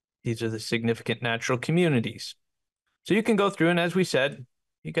 These are the significant natural communities. So you can go through, and as we said,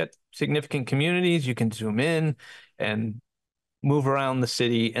 you got significant communities. You can zoom in and move around the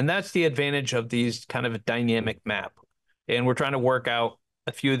city. And that's the advantage of these kind of a dynamic map. And we're trying to work out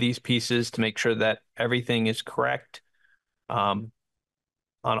a few of these pieces to make sure that everything is correct on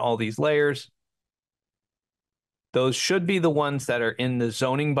all these layers. Those should be the ones that are in the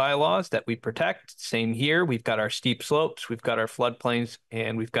zoning bylaws that we protect. Same here. We've got our steep slopes, we've got our floodplains,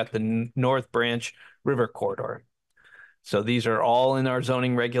 and we've got the North Branch River Corridor. So these are all in our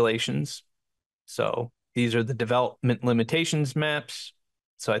zoning regulations. So these are the development limitations maps.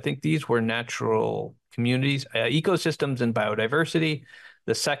 So I think these were natural communities, ecosystems, and biodiversity.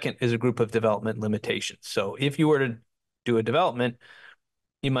 The second is a group of development limitations. So if you were to do a development,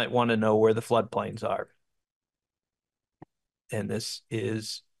 you might want to know where the floodplains are. And this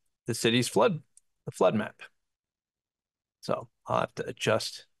is the city's flood map. So I'll have to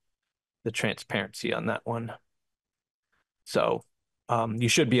adjust the transparency on that one. So you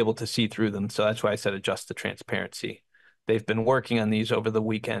should be able to see through them. So that's why I said adjust the transparency. They've been working on these over the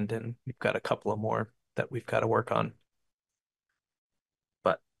weekend, and we've got a couple of more that we've got to work on.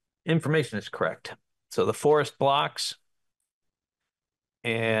 But information is correct. So the forest blocks,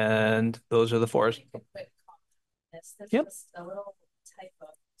 and those are the forest. This Yep. Just a little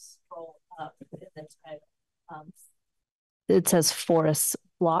typo scroll up in the title. It says forest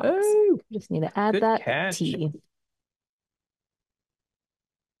blocks. Oh, Just need to add good that catch. T.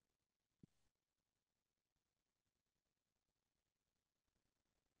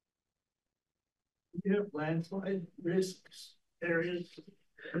 You have landslide risks areas.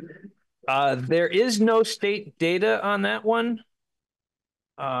 There is no state data on that one.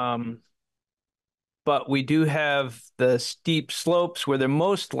 But we do have the steep slopes where they're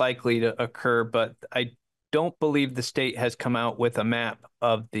most likely to occur, but I don't believe the state has come out with a map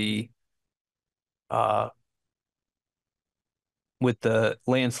of with the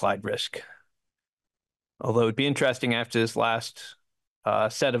landslide risk. Although it'd be interesting after this last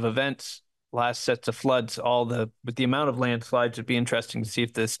set of events, last sets of floods, with the amount of landslides, it'd be interesting to see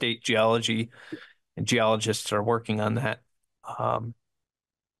if the state geology and geologists are working on that.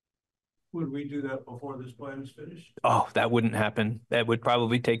 Would we do that before this plan is finished? Oh, that wouldn't happen. That would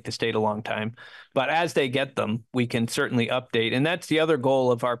probably take the state a long time. But as they get them, we can certainly update. And that's the other goal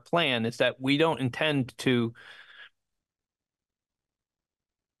of our plan, is that we don't intend to,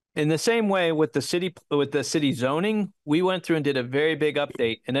 in the same way with the city zoning, we went through and did a very big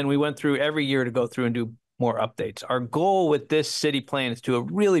update. And then we went through every year to go through and do more updates. Our goal with this city plan is to do a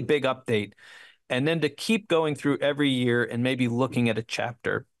really big update, and then to keep going through every year and maybe looking at a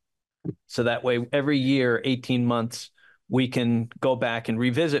chapter. So that way, every year, 18 months, we can go back and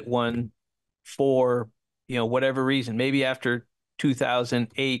revisit one for, whatever reason, maybe after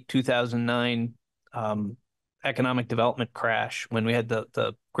 2008, 2009 economic development crash, when we had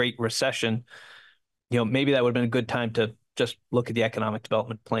the Great Recession, maybe that would have been a good time to just look at the economic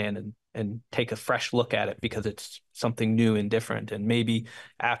development plan and take a fresh look at it, because it's something new and different. And maybe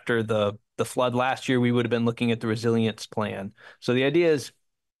after the flood last year, we would have been looking at the resilience plan. So the idea is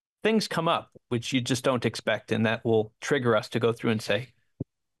things come up which you just don't expect, and that will trigger us to go through and say,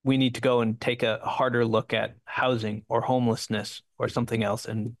 we need to go and take a harder look at housing or homelessness or something else.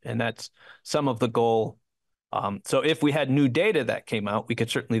 And that's some of the goal. So if we had new data that came out, we could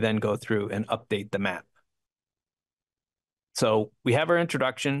certainly then go through and update the map. So we have our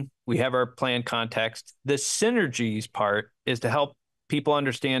introduction, we have our plan context. The synergies part is to help people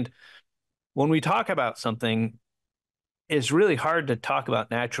understand when we talk about something, it's really hard to talk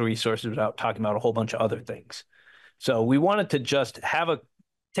about natural resources without talking about a whole bunch of other things. So we wanted to just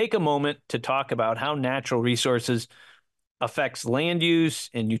take a moment to talk about how natural resources affects land use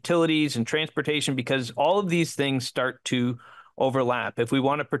and utilities and transportation, because all of these things start to overlap. If we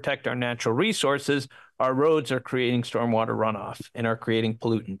want to protect our natural resources, our roads are creating stormwater runoff and are creating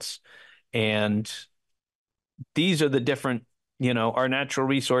pollutants. And these are the different, our natural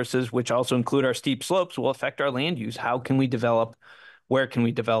resources, which also include our steep slopes, will affect our land use. How can we develop? Where can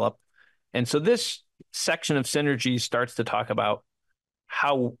we develop? And so this section of synergies starts to talk about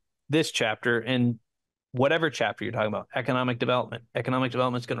how this chapter, and whatever chapter you're talking about, economic development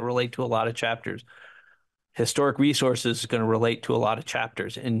is going to relate to a lot of chapters. Historic resources is going to relate to a lot of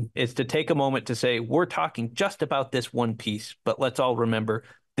chapters. And it's to take a moment to say, we're talking just about this one piece, but let's all remember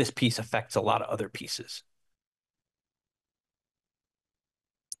this piece affects a lot of other pieces.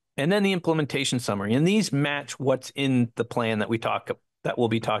 And then the implementation summary. And these match what's in the plan that we'll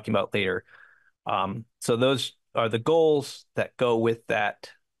be talking about later. So those are the goals that go with that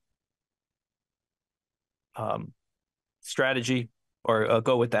strategy, or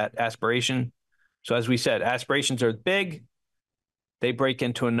go with that aspiration. So as we said, aspirations are big. They break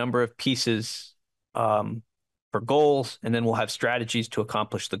into a number of pieces for goals, and then we'll have strategies to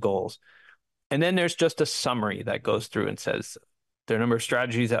accomplish the goals. And then there's just a summary that goes through and says there are a number of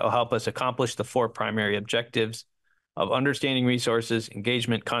strategies that will help us accomplish the 4 primary objectives of understanding resources,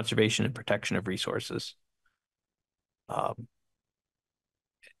 engagement, conservation, and protection of resources.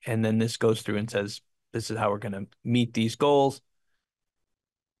 And then this goes through and says, this is how we're going to meet these goals.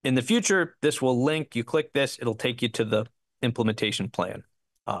 In the future, this will link. You click this, it'll take you to the implementation plan.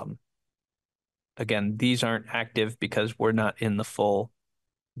 Again, these aren't active because we're not in the full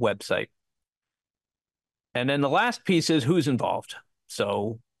website. And then the last piece is who's involved.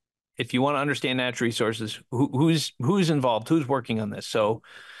 So if you want to understand natural resources, who's involved, who's working on this. So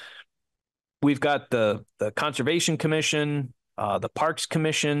we've got the Conservation Commission, the Parks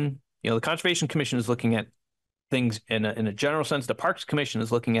Commission. The Conservation Commission is looking at things in a general sense. The Parks Commission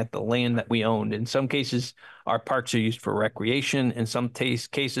is looking at the land that we own. In some cases, our parks are used for recreation. In some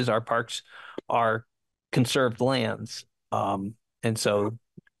cases, our parks are conserved lands. And so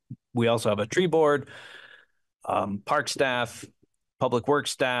we also have a tree board, park staff, public works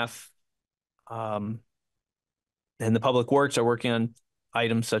staff, and the public works are working on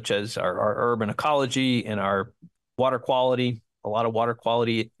items such as our urban ecology and our water quality. A lot of water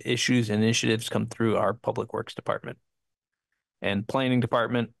quality issues and initiatives come through our public works department. And planning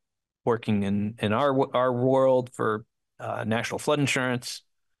department working in our world for national flood insurance.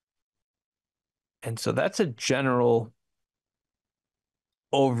 And so that's a general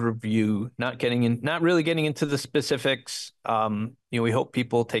overview, not really getting into the specifics. We hope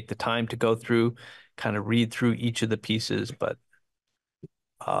people take the time to go through, kind of read through each of the pieces, but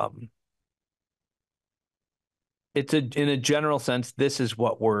in a general sense, this is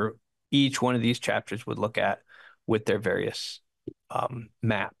what each one of these chapters would look at with their various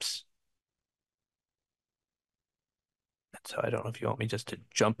maps. So I don't know if you want me just to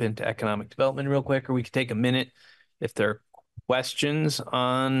jump into economic development real quick, or we could take a minute if there are questions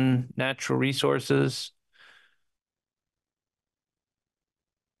on natural resources.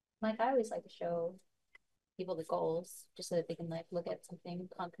 Like, I always like to show people the goals just so that they can look at something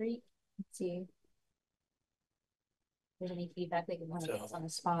concrete and see if there's any feedback they can want to give us on the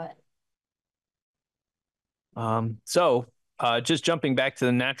spot. Just jumping back to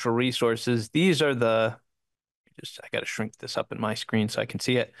the natural resources, these are I got to shrink this up in my screen so I can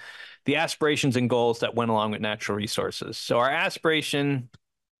see it. The aspirations and goals that went along with natural resources. So our aspiration,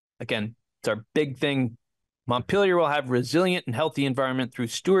 again, it's our big thing. Montpelier will have resilient and healthy environment through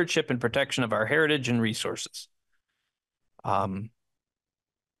stewardship and protection of our heritage and resources.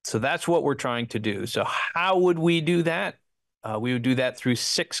 So that's what we're trying to do. So how would we do that? We would do that through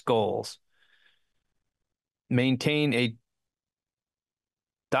 6 goals. Maintain a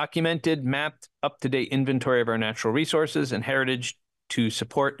documented, mapped, up-to-date inventory of our natural resources and heritage to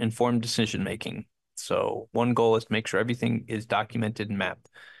support informed decision-making. So one goal is to make sure everything is documented and mapped.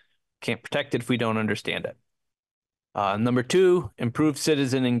 Can't protect it if we don't understand it. Number 2, improve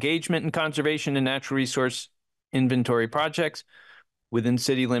citizen engagement in conservation and natural resource inventory projects within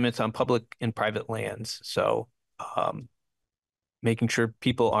city limits on public and private lands. So making sure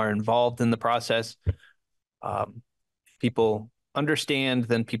people are involved in the process. People understand,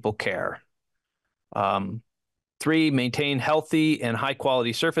 then people care. 3, maintain healthy and high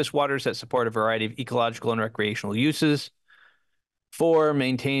quality surface waters that support a variety of ecological and recreational uses. 4,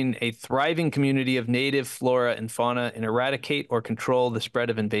 maintain a thriving community of native flora and fauna and eradicate or control the spread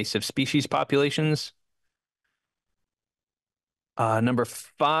of invasive species populations. Number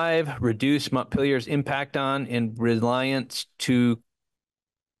 5, reduce Montpelier's impact on and reliance to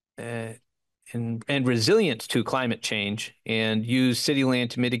and resilience to climate change, and use city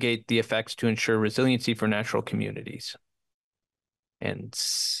land to mitigate the effects to ensure resiliency for natural communities. And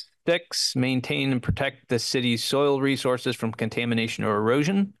 6, maintain and protect the city's soil resources from contamination or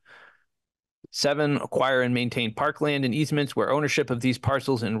erosion. 7, acquire and maintain parkland and easements where ownership of these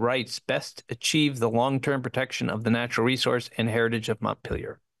parcels and rights best achieve the long-term protection of the natural resource and heritage of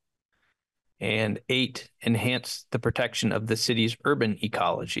Montpelier. And 8, enhance the protection of the city's urban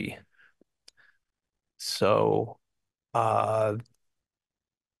ecology. So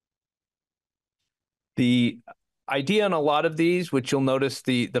the idea on a lot of these, which you'll notice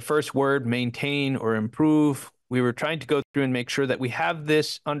the first word, maintain or improve, we were trying to go through and make sure that we have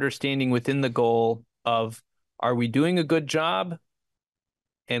this understanding within the goal of, are we doing a good job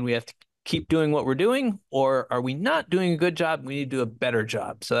and we have to keep doing what we're doing, or are we not doing a good job? We need to do a better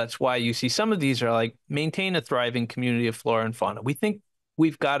job. So that's why you see some of these are like maintain a thriving community of flora and fauna. We think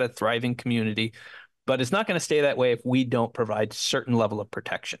we've got a thriving community, but it's not going to stay that way if we don't provide certain level of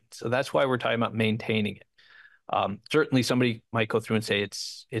protection. So that's why we're talking about maintaining it. Certainly somebody might go through and say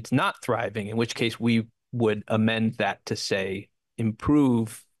it's not thriving, in which case we would amend that to say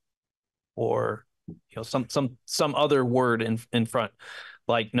improve, or some other word in front,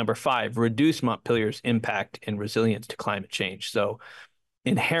 like number 5, reduce Montpelier's impact and resilience to climate change. So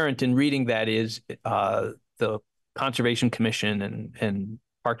inherent in reading that is the Conservation Commission and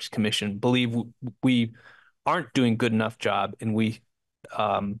Parks Commission believe we aren't doing good enough job, and we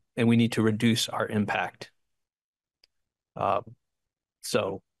need to reduce our impact.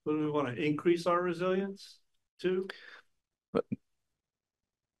 So do we want to increase our resilience too?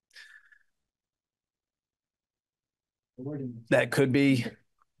 That could be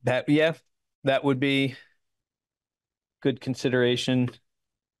that. Yeah, that would be good consideration.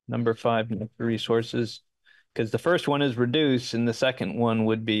 Number 5, resources, because the first one is reduce, and the second one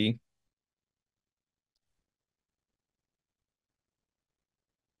would be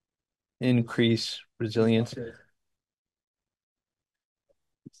increase resilience.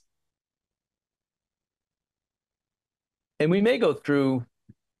 And we may go through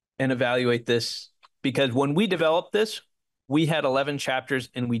and evaluate this, because when we developed this, we had 11 chapters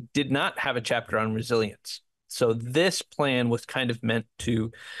and we did not have a chapter on resilience. So this plan was kind of meant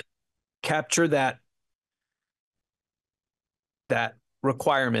to capture that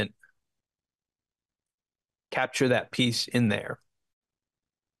requirement, capture that piece in there.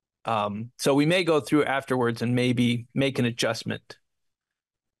 So we may go through afterwards and maybe make an adjustment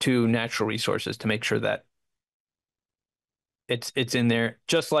to natural resources to make sure that it's in there,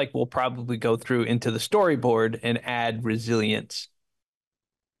 just like we'll probably go through into the storyboard and add resilience.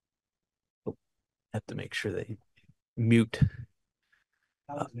 Oh, have to make sure that you mute.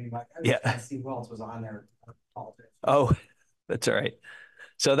 That was me. Yeah. See who else was on there. Oh, that's all right.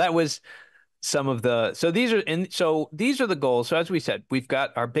 So that was some of the, so these are the goals. So as we said, we've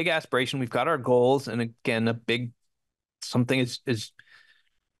got our big aspiration, we've got our goals, and again, a big something is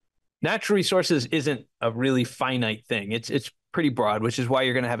natural resources isn't a really finite thing. It's pretty broad, which is why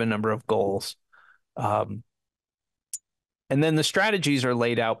you're going to have a number of goals. And then the strategies are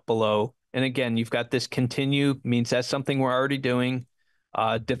laid out below. And again, you've got this continue, means that's something we're already doing.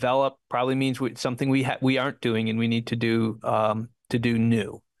 Develop probably means something we aren't doing and we need to do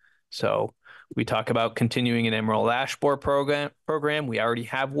new. So we talk about continuing an emerald ash borer program. We already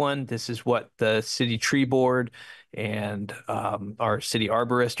have one. This is what the city tree board and our city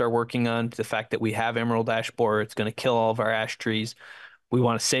arborist are working on. The fact that we have emerald ash borer, it's going to kill all of our ash trees. We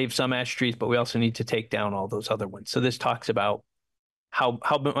want to save some ash trees, but we also need to take down all those other ones. So this talks about how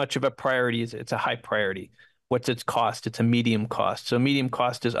much of a priority is it? It's a high priority. What's its cost? It's a medium cost. So medium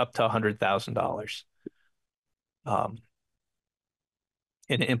cost is up to $100,000.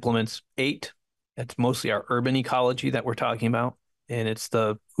 and it implements 8. It's mostly our urban ecology that we're talking about, and it's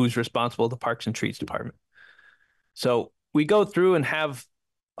the who's responsible, the Parks and Trees Department. So we go through and have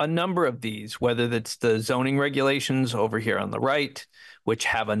a number of these, whether that's the zoning regulations over here on the right, which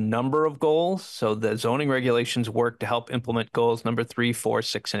have a number of goals. So the zoning regulations work to help implement goals number 3, 4,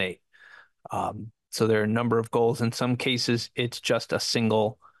 6, and 8. So there are a number of goals. In some cases, it's just a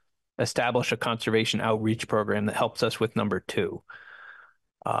single establish a conservation outreach program that helps us with number 2.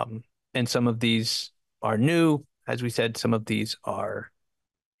 And some of these are new. As we said, some of these are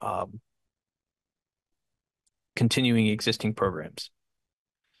continuing existing programs.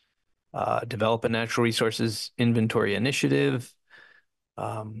 Develop a natural resources inventory initiative,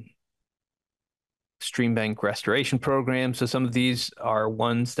 stream bank restoration program. So some of these are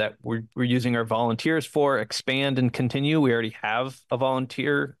ones that we're using our volunteers for. Expand and continue. We already have a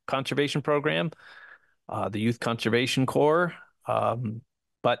volunteer conservation program, the Youth Conservation Corps,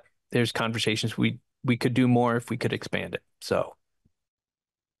 but there's conversations we could do more if we could expand it. So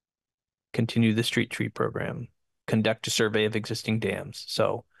continue the street tree program, conduct a survey of existing dams.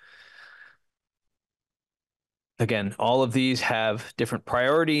 So again, all of these have different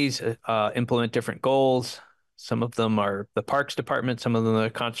priorities, implement different goals. Some of them are the Parks Department, some of them are the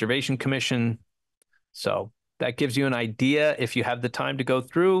Conservation Commission. So that gives you an idea. If you have the time to go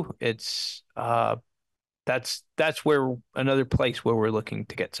through, it's that's where another place where we're looking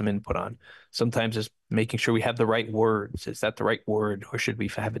to get some input on. Sometimes it's making sure we have the right words. Is that the right word, or should we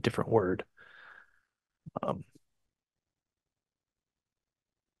have a different word?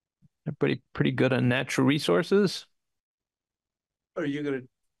 Everybody pretty good on natural resources. Are you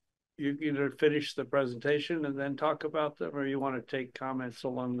gonna finish the presentation and then talk about them, or you want to take comments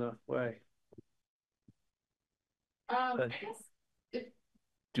along the way?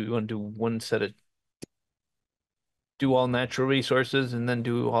 Do you want to do one set of do all natural resources and then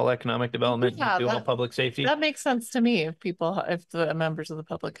do all economic development, Yeah, do all public safety? That makes sense to me. If the members of the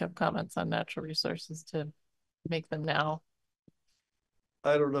public have comments on natural resources, to make them now.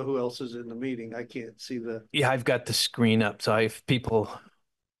 I don't know who else is in the meeting. I can't see the. Yeah, I've got the screen up, so if people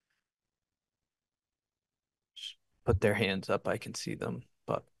put their hands up, I can see them.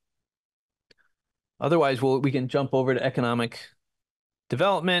 But otherwise, we can jump over to economic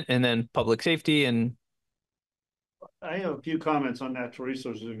development and then public safety. And I have a few comments on natural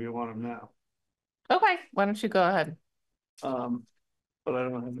resources if you want them now. Okay, why don't you go ahead? But I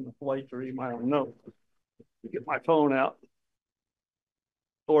don't have enough light to read my own note. Get my phone out.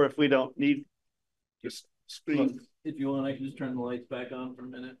 Or if we don't need, just screen. If you want, I can just turn the lights back on for a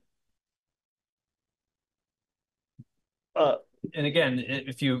minute. And again,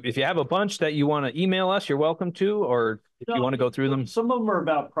 if you have a bunch that you want to email us, you're welcome to, or if you want to go through them. Some of them are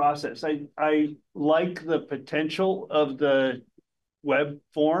about process. I like the potential of the web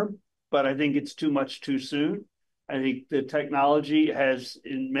form, but I think it's too much too soon. I think the technology has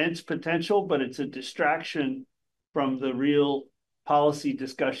immense potential, but it's a distraction from the real policy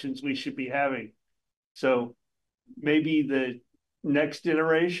discussions we should be having. So maybe the next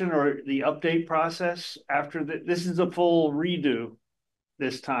iteration or the update process after this is a full redo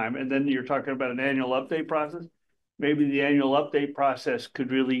this time, and then you're talking about an annual update process. Maybe the annual update process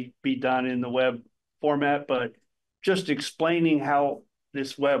could really be done in the web format, but just explaining how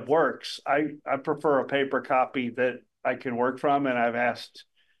this web works, I prefer a paper copy that I can work from, and I've asked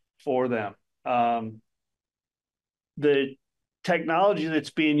for them. The technology that's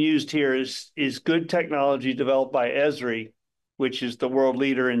being used here is good technology developed by Esri, which is the world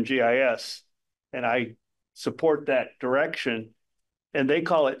leader in GIS, and I support that direction. And they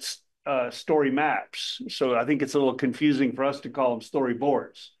call it story maps. So I think it's a little confusing for us to call them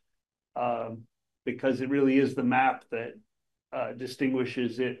storyboards, because it really is the map that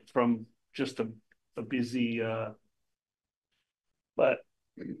distinguishes it from just a busy. But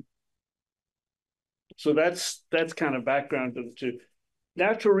so that's kind of background to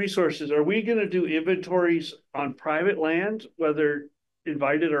natural resources. Are we going to do inventories on private land, whether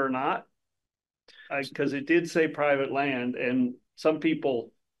invited or not? Because it did say private land, and some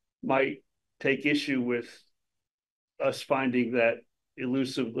people might take issue with us finding that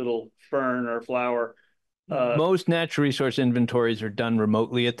elusive little fern or flower. Most natural resource inventories are done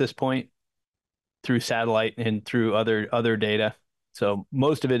remotely at this point through satellite and through other data. So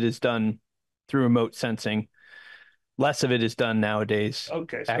most of it is done through remote sensing. Less of it is done nowadays.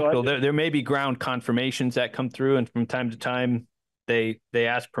 Okay. So there may be ground confirmations that come through, and from time to time they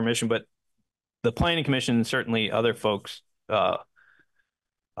ask permission, but the Planning Commission and certainly other folks, they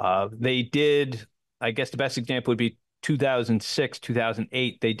did, I guess the best example would be 2006,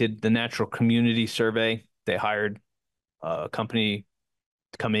 2008, they did the Natural Community Survey. They hired a company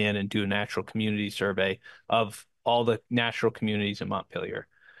come in and do a natural community survey of all the natural communities in Montpelier.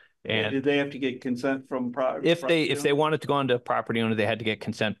 And did they have to get consent from if they wanted to go onto a property owner, they had to get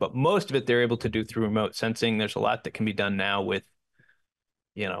consent. But most of it they're able to do through remote sensing. There's a lot that can be done now with,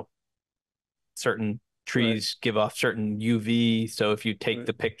 certain trees give off certain UV. So if you take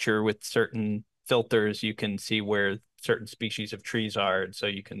the picture with certain filters, you can see where certain species of trees are. And so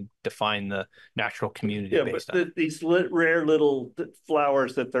you can define the natural community based on these rare little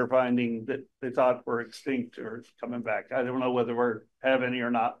flowers that they're finding that they thought were extinct or coming back. I don't know whether we have any or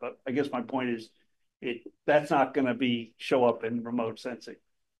not, but I guess my point is that's not going to show up in remote sensing.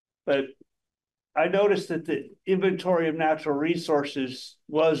 But I noticed that the inventory of natural resources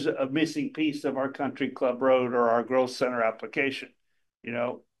was a missing piece of our country club road or our growth center application.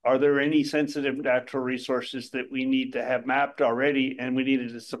 Are there any sensitive natural resources that we need to have mapped already, and we needed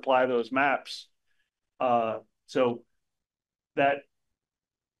to supply those maps? So that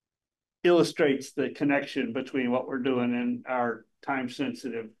illustrates the connection between what we're doing and our time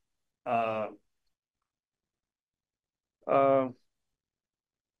sensitive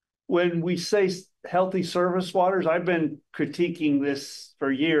when we say healthy service waters, I've been critiquing this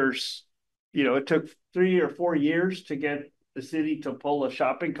for years. It took 3 or 4 years to get the city to pull a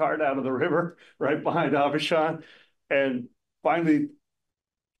shopping cart out of the river right behind Avishon. And finally,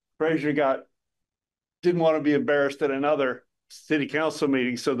 Fraser didn't want to be embarrassed at another city council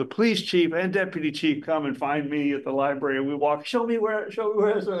meeting. So the police chief and deputy chief come and find me at the library, and we walk, show me where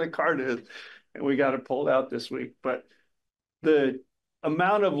the cart is. And we got it pulled out this week. But the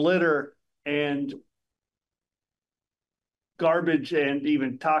amount of litter and garbage and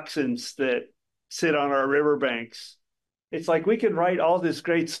even toxins that sit on our riverbanks, it's like we can write all this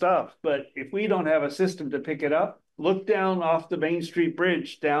great stuff, but if we don't have a system to pick it up, look down off the Main Street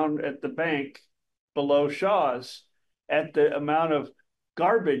Bridge down at the bank below Shaw's at the amount of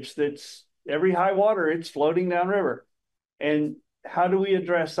garbage that's every high water, it's floating downriver. And how do we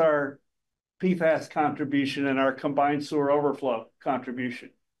address our PFAS contribution and our combined sewer overflow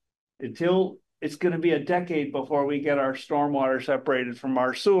contribution? Until it's going to be a decade before we get our stormwater separated from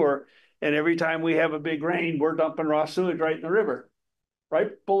our sewer. And every time we have a big rain, we're dumping raw sewage right in the river, right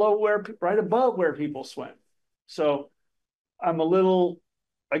above where people swim. So I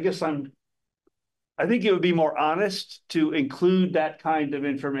think it would be more honest to include that kind of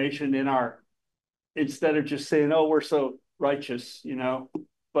information instead of just saying, oh, we're so righteous,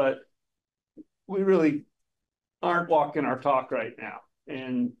 but we really aren't walking our talk right now.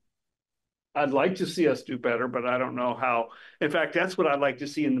 And I'd like to see us do better, but I don't know how. In fact, that's what I'd like to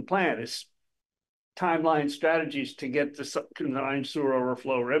see in the plan is timeline strategies to get the combined sewer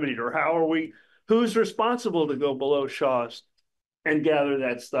overflow remedied, or who's responsible to go below Shaw's and gather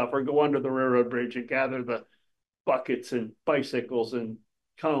that stuff, or go under the railroad bridge and gather the buckets and bicycles and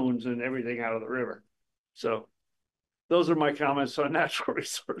cones and everything out of the river. So those are my comments on natural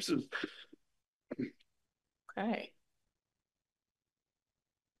resources. Okay.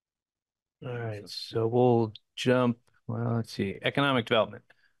 All right, so we'll jump. Well, let's see. Economic development.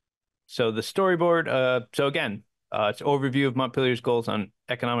 So the storyboard. So again, it's an overview of Montpelier's goals on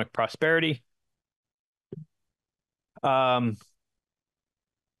economic prosperity.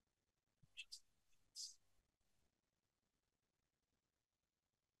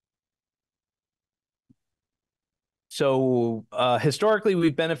 So historically,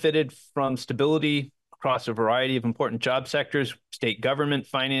 we've benefited from stability across a variety of important job sectors. State government,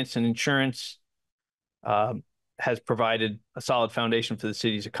 finance, and insurance has provided a solid foundation for the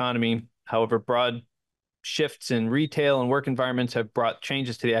city's economy. However, broad shifts in retail and work environments have brought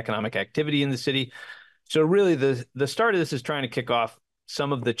changes to the economic activity in the city. So really, the start of this is trying to kick off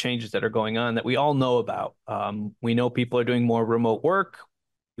some of the changes that are going on that we all know about. We know people are doing more remote work.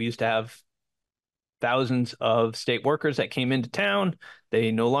 We used to have thousands of state workers that came into town.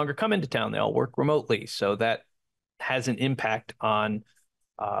 They no longer come into town. They all work remotely. So that has an impact on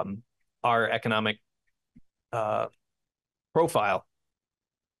our economic profile.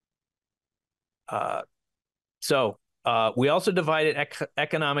 So we also divided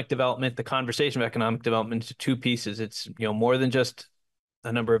economic development, the conversation of economic development, into two pieces. It's more than just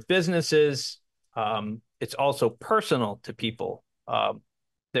a number of businesses. It's also personal to people.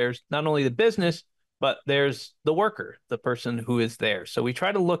 There's not only the business, but there's the worker, the person who is there. So we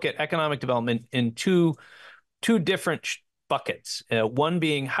try to look at economic development in two different buckets. One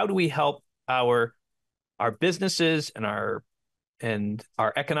being, how do we help our businesses and our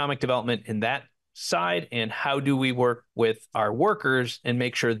economic development in that side, and how do we work with our workers and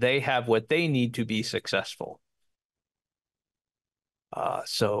make sure they have what they need to be successful?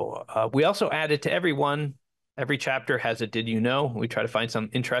 So we also added to every one Every chapter has a did you know? We try to find some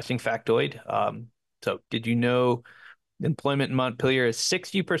interesting factoid. So did you know employment in Montpelier is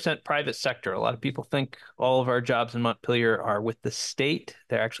 60% private sector? A lot of people think all of our jobs in Montpelier are with the state.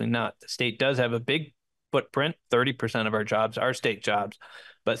 They're actually not. The state does have a big footprint. 30% of our jobs are state jobs,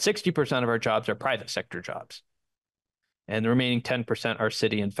 but 60% of our jobs are private sector jobs. And the remaining 10% are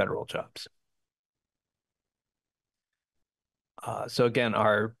city and federal jobs. So again,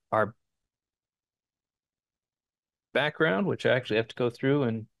 our background, which I actually have to go through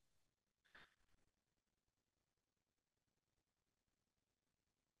and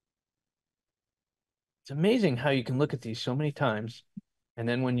it's amazing how you can look at these so many times. And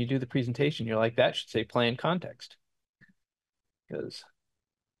then when you do the presentation, you're like, that should say plan context. Because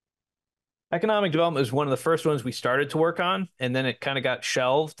economic development was one of the first ones we started to work on, and then it kind of got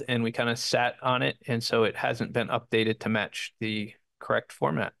shelved and we kind of sat on it. And so it hasn't been updated to match the correct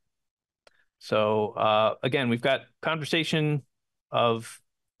format. So again, we've got conversation of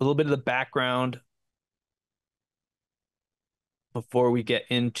a little bit of the background before we get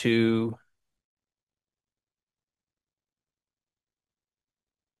into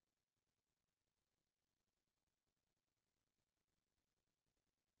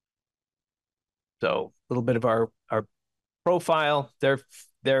so a little bit of our profile. There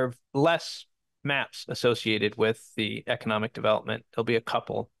are less maps associated with the economic development. There'll be a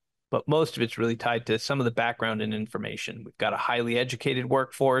couple, but most of it's really tied to some of the background and information. We've got a highly educated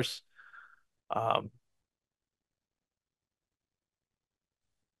workforce.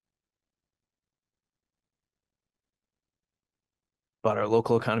 But our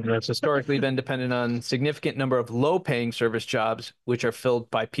local economy has historically been dependent on significant number of low-paying service jobs, which are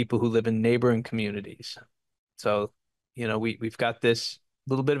filled by people who live in neighboring communities. So, we've got this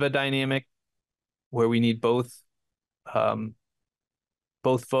little bit of a dynamic where we need both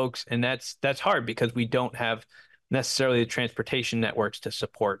folks, and that's hard because we don't have necessarily the transportation networks to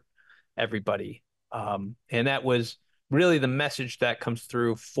support everybody. And that was really the message that comes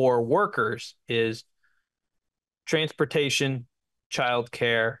through for workers is transportation,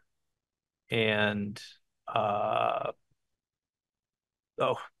 childcare, and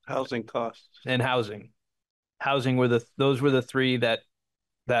Housing costs. and housing. Those were the three that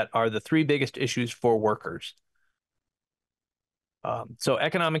are the three biggest issues for workers. So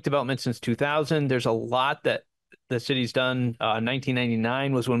economic development since 2000, there's a lot that the city's done.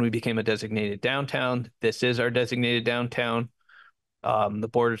 1999 was when we became a designated downtown. This is our designated downtown. The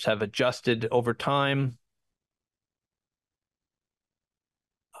borders have adjusted over time.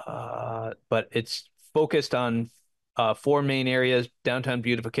 But it's focused on four main areas: downtown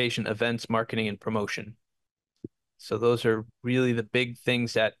beautification, events, marketing, and promotion. So those are really the big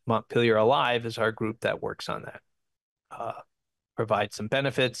things that Montpelier Alive is our group that works on that. Provide some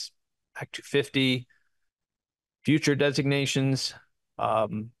benefits, Act 250, future designations.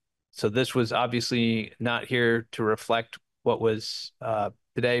 So this was obviously not here to reflect what was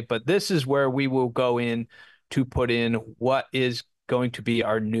today, but this is where we will go in to put in what is going to be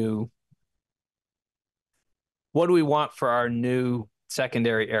what do we want for our new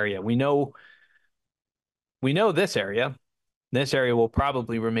secondary area? We know this area. This area will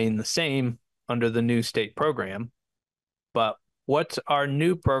probably remain the same under the new state program, but what's our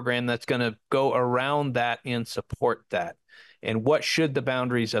new program that's going to go around that and support that? And what should the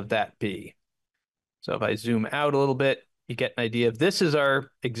boundaries of that be? So if I zoom out a little bit, you get an idea of this is our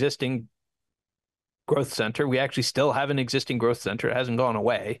existing growth center. We actually still have an existing growth center. It hasn't gone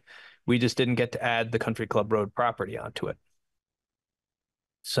away. We just didn't get to add the Country Club Road property onto it.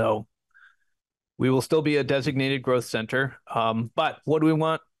 So we will still be a designated growth center. But what do we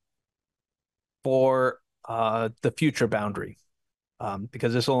want for the future boundary?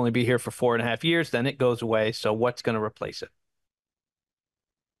 Because this will only be here for 4.5 years, then it goes away. So what's going to replace it?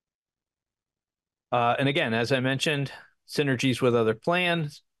 And again, as I mentioned, synergies with other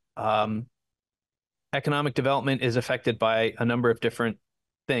plans. Economic development is affected by a number of different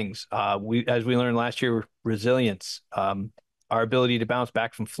things. As we learned last year, resilience, our ability to bounce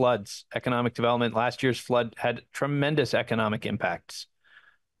back from floods, economic development. Last year's flood had tremendous economic impacts.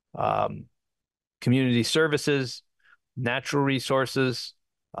 Community services, natural resources.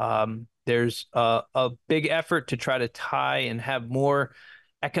 There's a big effort to try to tie and have more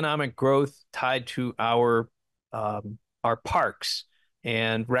economic growth tied to our parks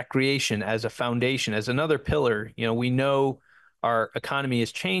and recreation as a foundation, as another pillar. We know our economy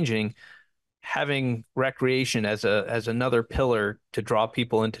is changing. Having recreation as another pillar to draw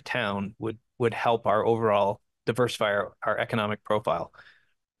people into town would help our overall diversify our economic profile.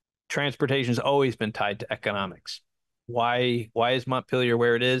 Transportation has always been tied to economics. Why is Montpelier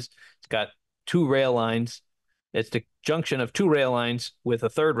where it is? It's got 2 rail lines. It's the junction of two rail lines with a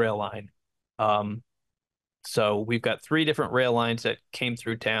third rail line. So we've got three different rail lines that came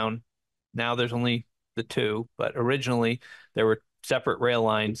through town. Now there's only the two, but originally there were separate rail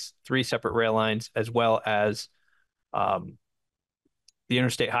lines, three separate rail lines, as well as the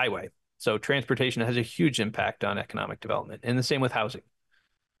interstate highway. So transportation has a huge impact on economic development, and the same with housing.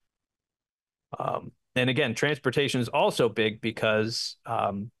 And again, transportation is also big because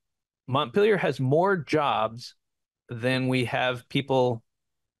Montpelier has more jobs than we have people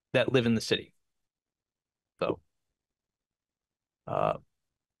that live in the city. So,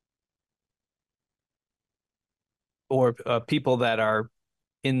 or people that are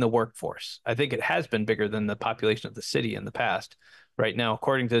in the workforce. I think it has been bigger than the population of the city in the past. Right now,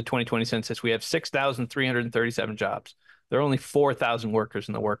 according to the 2020 census, we have 6,337 jobs. There are only 4,000 workers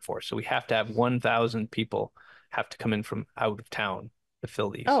in the workforce. So we have to have 1,000 people have to come in from out of town to fill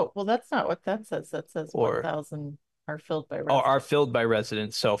these. Oh, well, that's not what that says. That says Or- 1,000 are filled by Or residents. are filled by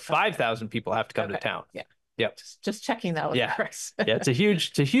residents. So 5,000 people have to come to Okay. town. Yeah. Yep. Just checking that with Yeah. Chris. Yeah, it's a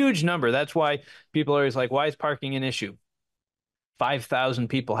huge number. That's why people are always like, why is parking an issue? 5,000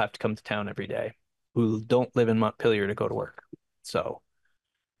 people have to come to town every day who don't live in Montpelier to go to work. So,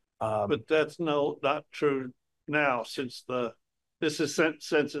 But that's not true now, since this is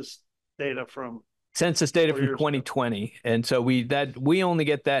census data from. census data 4 from years ago. 2020. And so we only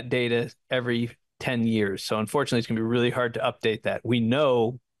get that data every 10 years. So unfortunately, it's going to be really hard to update that. We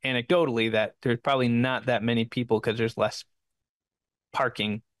know anecdotally that there's probably not that many people because there's less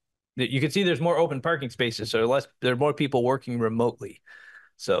parking. You can see there's more open parking spaces, so there are more people working remotely.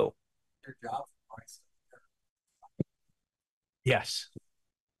 So Your job price. yes.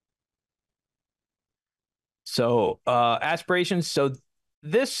 So aspirations. So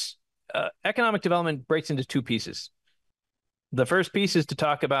this economic development breaks into two pieces. The first piece is to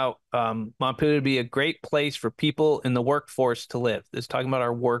talk about Montpelier to be a great place for people in the workforce to live. This is talking about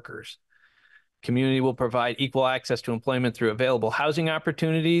our workers. Community will provide equal access to employment through available housing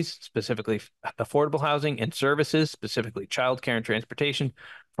opportunities, specifically affordable housing, and services, specifically childcare and transportation,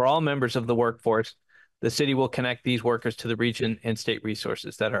 for all members of the workforce. The city will connect these workers to the region and state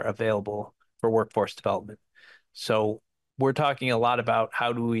resources that are available for workforce development. So we're talking a lot about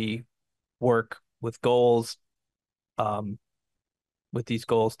how do we work with goals, with these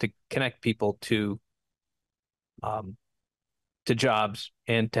goals to connect people to jobs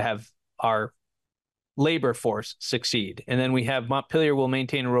and to have our labor force succeed. And then we have Montpelier will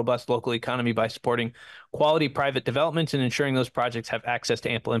maintain a robust local economy by supporting quality private developments and ensuring those projects have access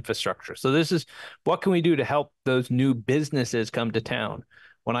to ample infrastructure. So this is what can we do to help those new businesses come to town?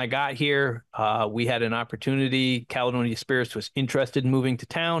 When I got here, we had an opportunity. Caledonia Spirits was interested in moving to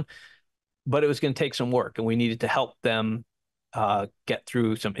town, but it was going to take some work, and we needed to help them get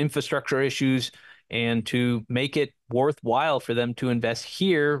through some infrastructure issues and to make it worthwhile for them to invest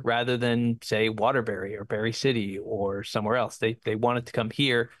here rather than, say, Waterbury or Berry City or somewhere else. They wanted to come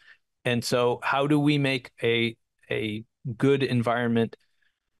here. And so how do we make a good environment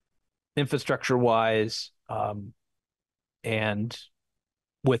infrastructure-wise and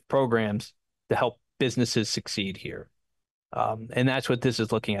with programs to help businesses succeed here? And that's what this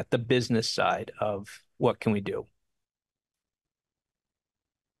is looking at, the business side of what can we do.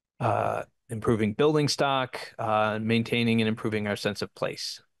 Improving building stock, maintaining and improving our sense of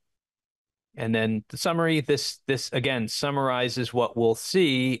place. And then the summary, this again summarizes what we'll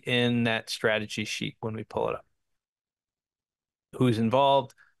see in that strategy sheet when we pull it up. Who's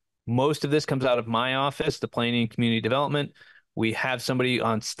involved? Most of this comes out of my office, the planning and community development. We have somebody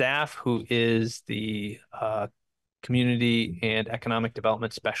on staff who is the community and economic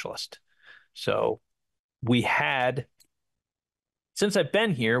development specialist. So we had, since I've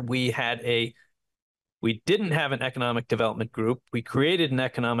been here, we didn't have an economic development group. We created an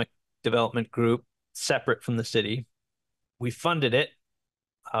economic development group separate from the city. We funded it.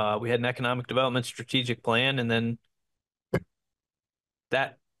 We had an economic development strategic plan, and then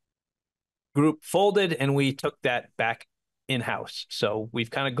that group folded and we took that back in-house. So we've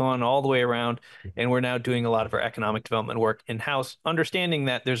kind of gone all the way around, and we're now doing a lot of our economic development work in-house, understanding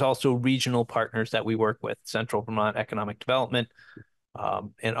that there's also regional partners that we work with, Central Vermont Economic Development,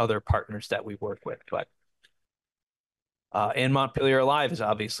 and other partners that we work with. But and Montpelier Alive is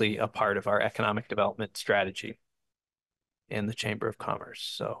obviously a part of our economic development strategy and the Chamber of Commerce.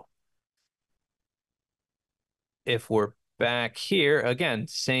 So if we're back here, again,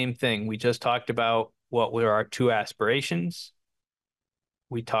 same thing. We just talked about what were our two aspirations.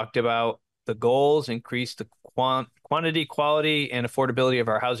 We talked about the goals, increase the quantity, quality, and affordability of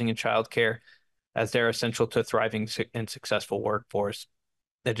our housing and childcare as they're essential to a thriving and successful workforce.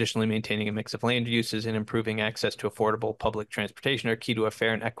 Additionally, maintaining a mix of land uses and improving access to affordable public transportation are key to a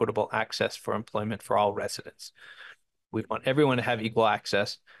fair and equitable access for employment for all residents. We want everyone to have equal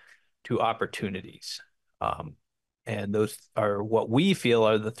access to opportunities. And those are what we feel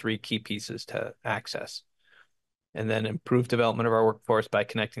are the three key pieces to access. And then improve development of our workforce by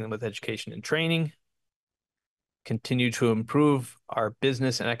connecting them with education and training. Continue to improve our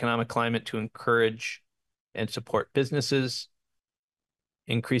business and economic climate to encourage and support businesses.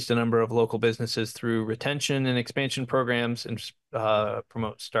 Increase the number of local businesses through retention and expansion programs, and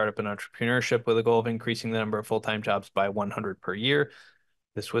promote startup and entrepreneurship with a goal of increasing the number of full-time jobs by 100 per year.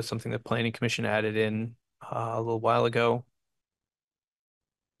 This was something the Planning Commission added in a little while ago.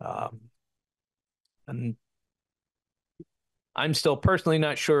 And I'm still personally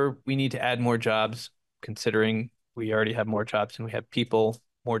not sure we need to add more jobs, considering we already have more jobs and we have people.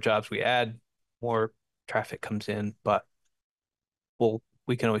 More jobs we add, more traffic comes in, but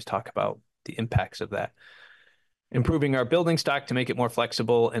we can always talk about the impacts of that. Improving our building stock to make it more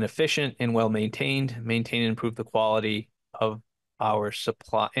flexible and efficient and well maintained. Maintain and improve the quality of our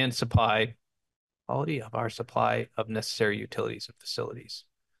supply of necessary utilities and facilities.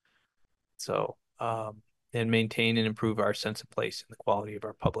 So, and maintain and improve our sense of place and the quality of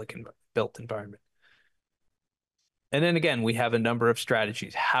our public and built environment. And then again, we have a number of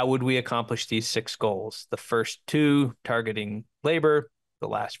strategies. How would we accomplish these 6 goals? The first 2 targeting labor, the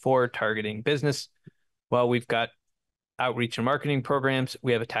last 4 targeting business. Well, we've got outreach and marketing programs.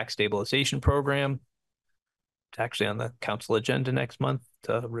 We have a tax stabilization program. It's actually on the council agenda next month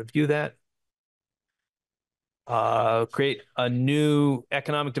to review that. Create a new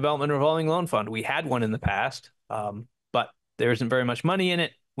economic development revolving loan fund. We had one in the past, but there isn't very much money in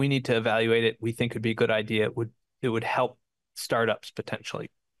it. We need to evaluate it. We think it'd be a good idea. It would help startups potentially.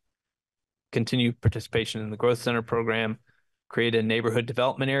 Continue participation in the Growth Center program. Create a neighborhood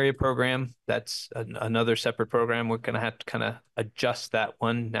development area program. That's another separate program. We're going to have to kind of adjust that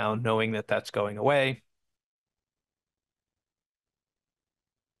one now, knowing that that's going away.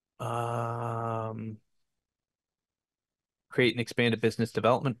 Create and expand a business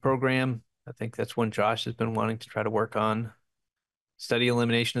development program. I think that's one Josh has been wanting to try to work on. Study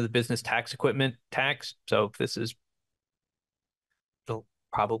elimination of the business tax equipment tax. So it'll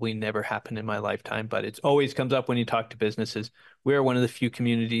probably never happen in my lifetime, but it always comes up when you talk to businesses. We're one of the few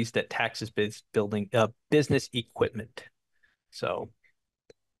communities that taxes building business equipment. So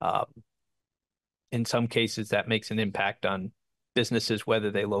in some cases, that makes an impact on businesses,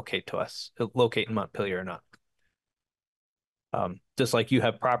 whether they locate in Montpelier or not. Just like you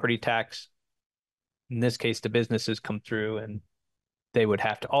have property tax, in this case, the businesses come through and they would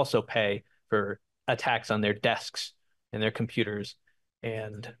have to also pay for a tax on their desks and their computers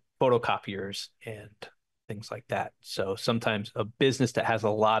and photocopiers and things like that. So sometimes a business that has a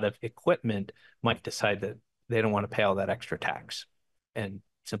lot of equipment might decide that they don't want to pay all that extra tax and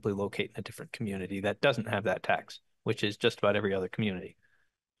simply locate in a different community that doesn't have that tax, which is just about every other community.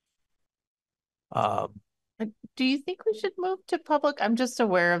 Do you think we should move to public? I'm just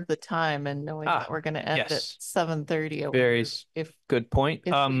aware of the time and knowing that we're going to end at 7:30. Very good point.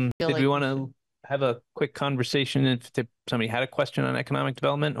 Did we want to have a quick conversation if somebody had a question on economic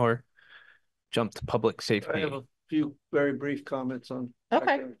development, or jump to public safety? I have a few very brief comments on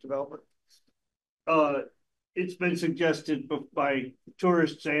economic development. It's been suggested by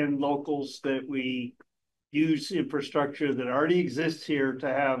tourists and locals that we use infrastructure that already exists here to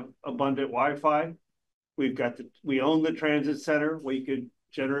have abundant Wi-Fi. We own the transit center. We could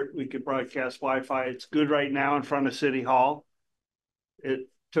broadcast Wi-Fi. It's good right now in front of City Hall. It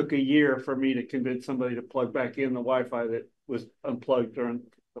took a year for me to convince somebody to plug back in the Wi-Fi that was unplugged during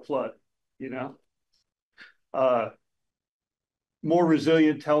the flood, more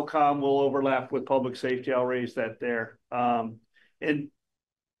resilient telecom will overlap with public safety. I'll raise that there. And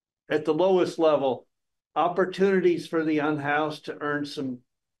at the lowest level, opportunities for the unhoused to earn some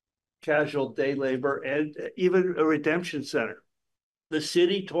casual day labor, and even a redemption center. The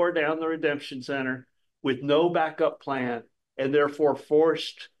city tore down the redemption center with no backup plan, and therefore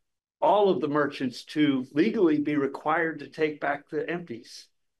forced all of the merchants to legally be required to take back the empties.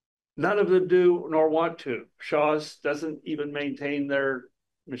 None of them do nor want to. Shaw's doesn't even maintain their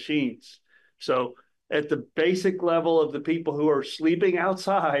machines. So at the basic level of the people who are sleeping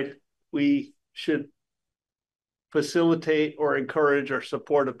outside, we should facilitate or encourage or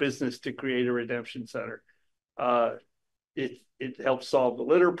support a business to create a redemption center. It helps solve the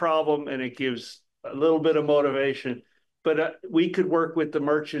litter problem, and it gives a little bit of motivation. But we could work with the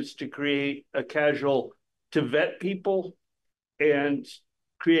merchants to create a casual to vet people and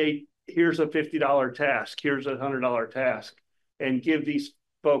create, here's a $50 task, here's a $100 task, and give these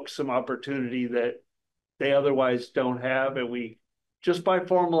folks some opportunity that they otherwise don't have, and we just by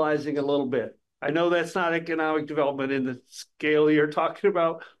formalizing a little bit. I know that's not economic development in the scale you're talking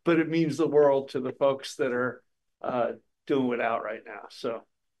about, but it means the world to the folks that are doing it out right now. So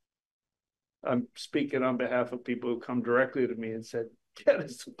I'm speaking on behalf of people who come directly to me and said, "Yeah,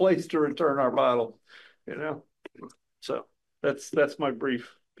 it's a place to return our bottle," you know. So that's my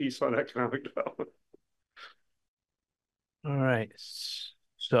brief piece on economic development. All right.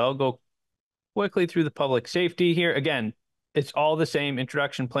 So I'll go quickly through the public safety here. Again, it's all the same: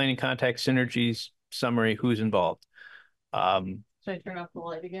 introduction, planning, context, synergies, summary, who's involved. Should I turn off the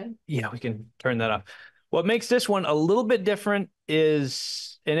light again? Yeah, we can turn that off. What makes this one a little bit different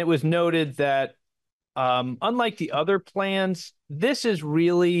is, and it was noted that unlike the other plans, this is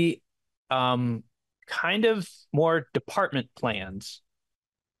really kind of more department plans.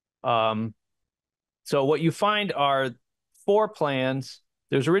 So what you find are 4 plans.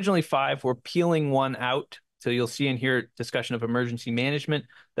 There's originally 5. We're peeling one out. So you'll see in here discussion of emergency management.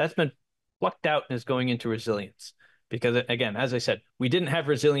 That's been plucked out and is going into resilience. Because again, as I said, we didn't have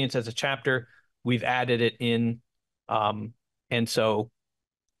resilience as a chapter. We've added it in. And so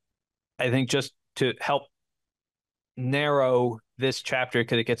I think just to help narrow this chapter,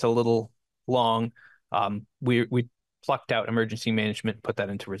 because it gets a little long, we plucked out emergency management, put that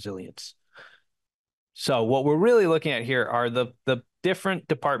into resilience. So what we're really looking at here are the different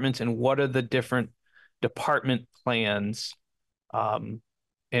departments and what are the different department plans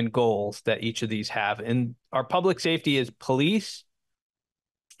and goals that each of these have. And our public safety is police,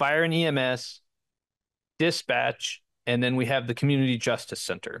 fire and EMS, dispatch, and then we have the Community Justice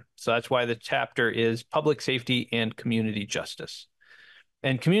Center. So that's why the chapter is public safety and community justice.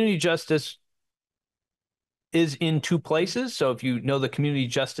 And community justice is in 2 places. So if you know the Community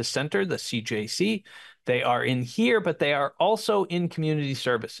Justice Center, the CJC, they are in here, but they are also in community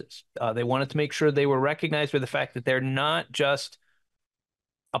services. They wanted to make sure they were recognized for the fact that they're not just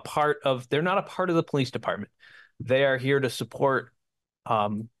they're not a part of the police department. They are here to support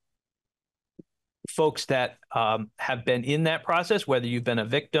folks that have been in that process, whether you've been a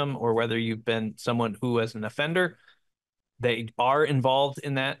victim or whether you've been someone who is an offender. They are involved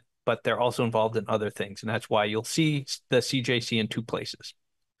in that, but they're also involved in other things. And that's why you'll see the CJC in 2 places.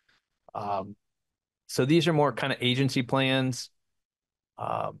 So these are more kind of agency plans.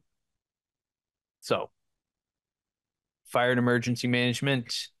 So fire and emergency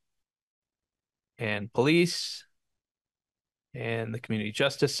management and police and the Community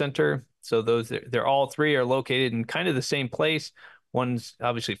Justice Center. So they're all 3 are located in kind of the same place. One's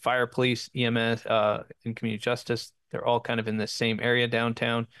obviously fire, police, EMS, and community justice. They're all kind of in the same area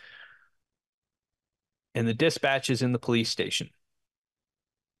downtown. And the dispatch is in the police station.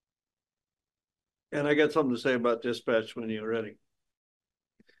 And I got something to say about dispatch when you're ready.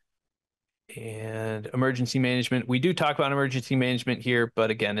 And emergency management. We do talk about emergency management here, but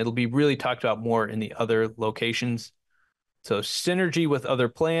again, it'll be really talked about more in the other locations. So synergy with other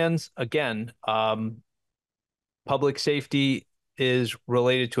plans. Again, public safety is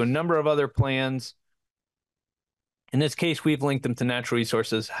related to a number of other plans. In this case, we've linked them to natural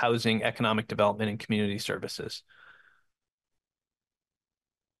resources, housing, economic development, and community services.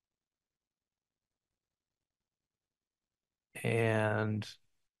 And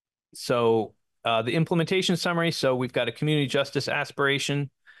so the implementation summary. So we've got a community justice aspiration.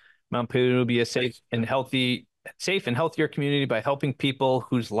 Montpelier will be a safe and healthier community by helping people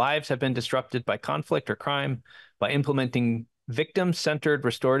whose lives have been disrupted by conflict or crime, by implementing victim-centered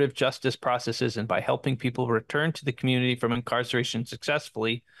restorative justice processes, and by helping people return to the community from incarceration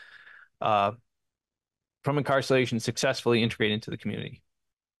successfully integrate into the community.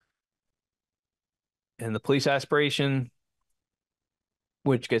 And the police aspiration,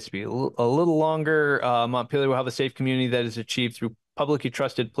 which gets to be a little longer, Montpelier will have a safe community that is achieved through publicly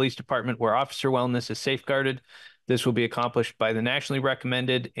trusted police department where officer wellness is safeguarded. This will be accomplished by the nationally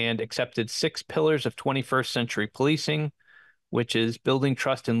recommended and accepted 6 pillars of 21st century policing, which is building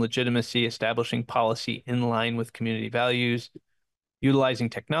trust and legitimacy, establishing policy in line with community values, utilizing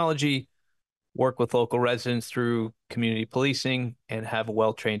technology, work with local residents through community policing, and have a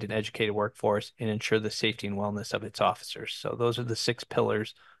well-trained and educated workforce, and ensure the safety and wellness of its officers. So those are the 6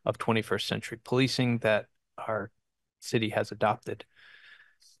 pillars of 21st century policing that our city has adopted.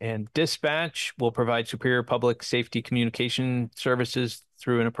 And dispatch will provide superior public safety communication services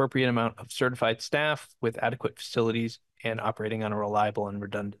through an appropriate amount of certified staff with adequate facilities and operating on a reliable and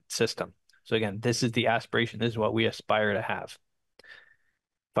redundant system. So again, this is the aspiration. This is what we aspire to have.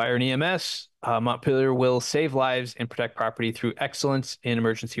 Fire and EMS, Montpelier will save lives and protect property through excellence in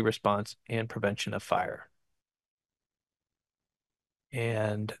emergency response and prevention of fire.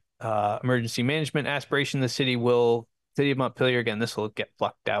 And emergency management aspiration, the city of Montpelier, again, this will get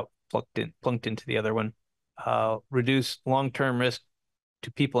plunked into the other one. Reduce long-term risk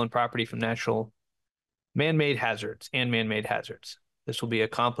to people and property from natural man-made hazards and man-made hazards. This will be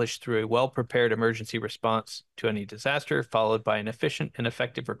accomplished through a well-prepared emergency response to any disaster, followed by an efficient and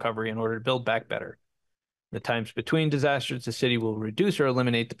effective recovery in order to build back better. In the times between disasters, the city will reduce or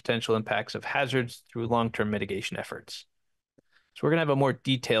eliminate the potential impacts of hazards through long-term mitigation efforts. So we're going to have a more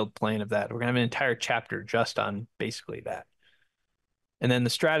detailed plan of that. We're going to have an entire chapter just on basically that. And then the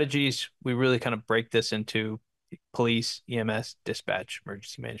strategies, we really kind of break this into police, EMS, dispatch,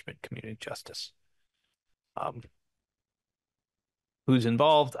 emergency management, community justice. Who's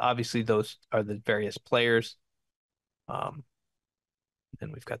involved? Obviously, those are the various players.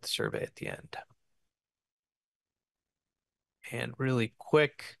 Then we've got the survey at the end. And really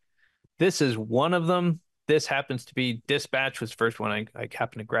quick, this is one of them. This happens to be dispatch was the first one I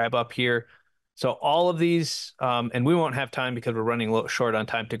happened to grab up here. So all of these, and we won't have time because we're running a little short on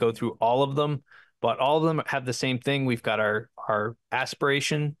time to go through all of them, but all of them have the same thing. We've got our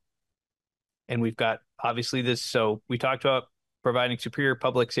aspiration, and we've got obviously this. So we talked about providing superior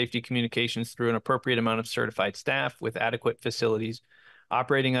public safety communications through an appropriate amount of certified staff with adequate facilities,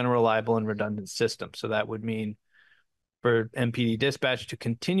 operating on a reliable and redundant system. So that would mean for MPD dispatch to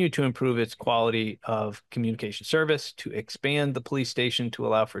continue to improve its quality of communication service, to expand the police station to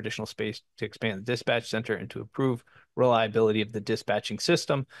allow for additional space to expand the dispatch center, and to improve reliability of the dispatching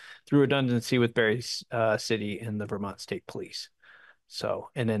system through redundancy with Barre City and the Vermont State Police. So,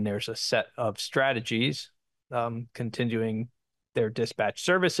 and then there's a set of strategies, continuing their dispatch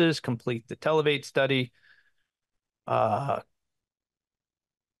services, complete the Televate study,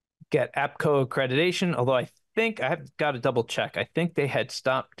 get APCO accreditation, although I think I have got to double check. I think they had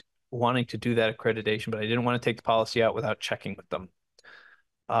stopped wanting to do that accreditation, but I didn't want to take the policy out without checking with them.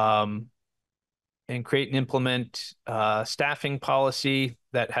 And create and implement staffing policy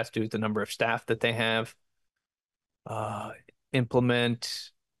that has to do with the number of staff that they have.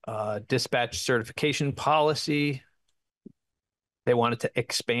 Implement dispatch certification policy. They wanted to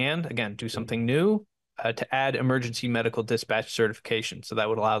expand, again, do something new, to add emergency medical dispatch certification. So that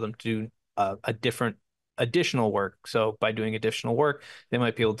would allow them to do additional work. So by doing additional work, they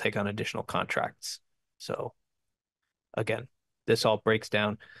might be able to take on additional contracts. So again, this all breaks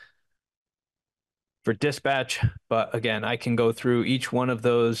down for dispatch, but again, I can go through each one of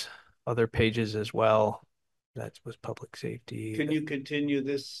those other pages as well. That was public safety. Can you continue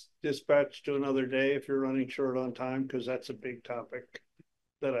this dispatch to another day if you're running short on time? Because that's a big topic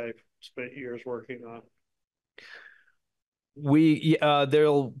that I've spent years working on.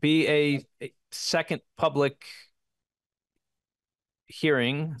 There'll be a second public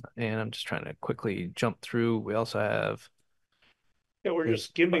hearing, and I'm just trying to quickly jump through. We also have. Yeah, we're just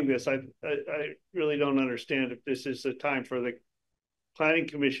skimming this. I really don't understand if this is the time for the planning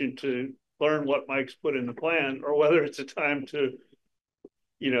commission to learn what Mike's put in the plan, or whether it's a time to,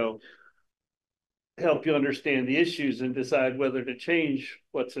 help you understand the issues and decide whether to change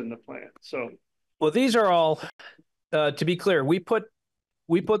what's in the plan. So, well, these are all, to be clear, we put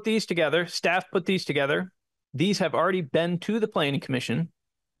these together, staff put these together. These have already been to the planning commission,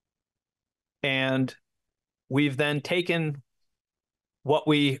 and we've then taken what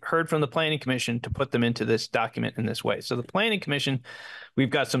we heard from the planning commission to put them into this document in this way. So the planning commission, we've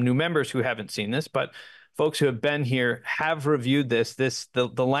got some new members who haven't seen this, but folks who have been here have reviewed this. The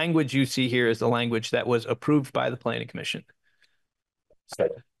language you see here is the language that was approved by the planning commission.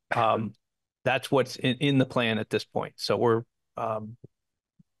 That's what's in the plan at this point. So we're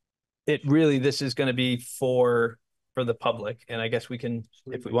this is going to be for the public, and I guess we can,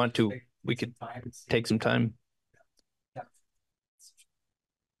 if we want to, we could take some time.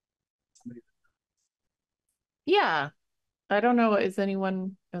 Yeah. I don't know. Is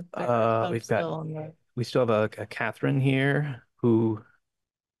anyone we still have a Catherine here who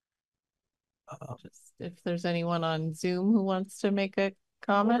just if there's anyone on Zoom who wants to make a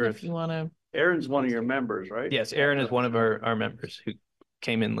comment, if you want to. Aaron's one of your members, right? Yes, Aaron is one of our members who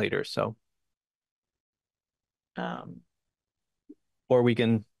came in later. So or we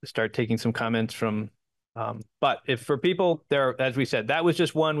can start taking some comments from but if for people there, as we said, that was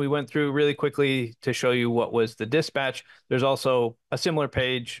just one we went through really quickly to show you what was the dispatch. There's also a similar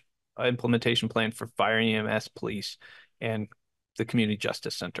page, implementation plan for fire and EMS, police, and the community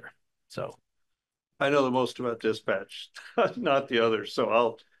justice center. So I know the most about dispatch, not the others.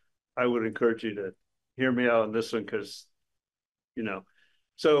 So I would encourage you to hear me out on this one, because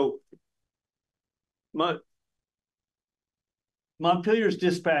so Montpelier's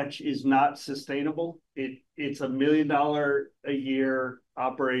dispatch is not sustainable. It's $1 million a year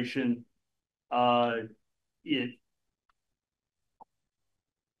operation.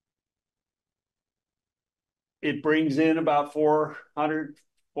 It brings in about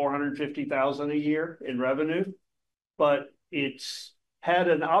 450,000 a year in revenue, but it's had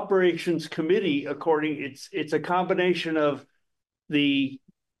an operations committee. It's a combination of the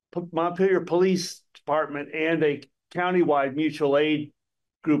Montpelier Police Department and a countywide mutual aid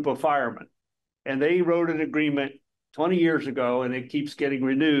group of firemen. And they wrote an agreement 20 years ago, and it keeps getting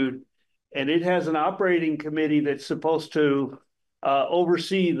renewed. And it has an operating committee that's supposed to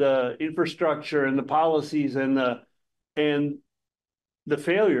oversee the infrastructure and the policies and the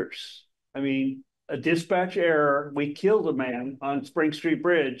failures. I mean, a dispatch error. We killed a man on Spring Street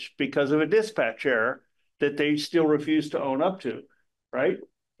Bridge because of a dispatch error that they still refuse to own up to, right?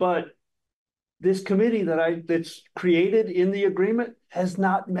 But this committee that's created in the agreement has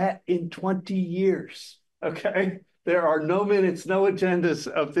not met in 20 years. Okay, there are no minutes, no agendas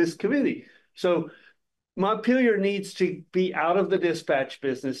of this committee. So Montpelier needs to be out of the dispatch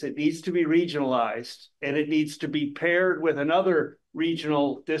business. It needs to be regionalized, and it needs to be paired with another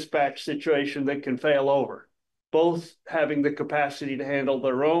regional dispatch situation that can fail over, both having the capacity to handle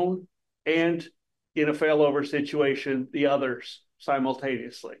their own and, in a failover situation, the others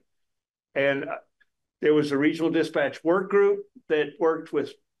simultaneously. And there was a regional dispatch work group that worked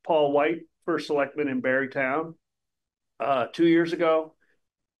with Paul White, first selectman in Barrytown, 2 years ago,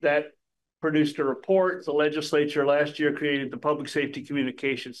 that produced a report. The legislature last year created the Public Safety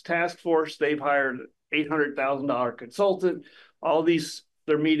Communications Task Force. They've hired an $800,000 consultant. All these,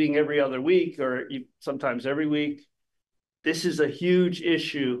 they're meeting every other week or sometimes every week. This is a huge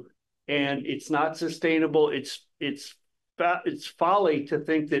issue, and it's not sustainable. It's folly to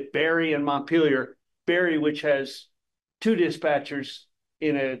think that Barry and Montpelier, Barry, which has 2 dispatchers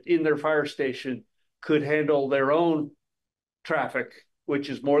in their fire station, could handle their own traffic, which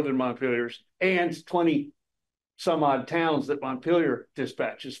is more than Montpelier's, and 20 some odd towns that Montpelier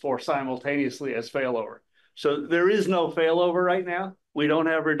dispatches for simultaneously as failover. So there is no failover right now. We don't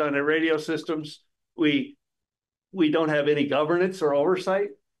have redundant radio systems. We don't have any governance or oversight.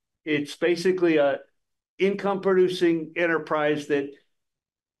 It's basically a income producing enterprise that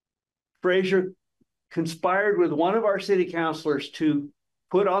Fraser conspired with one of our city councilors to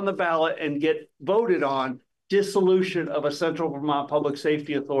put on the ballot and get voted on dissolution of a Central Vermont Public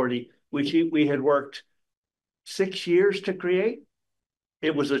Safety Authority, which we had worked 6 years to create.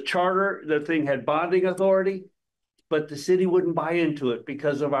 It was a charter. The thing had bonding authority, but the city wouldn't buy into it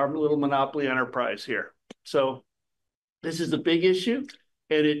because of our little monopoly enterprise here. So this is a big issue,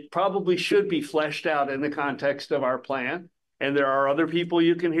 and it probably should be fleshed out in the context of our plan. And there are other people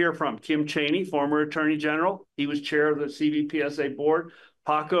you can hear from. Kim Cheney, former Attorney General. He was chair of the CVPSA board.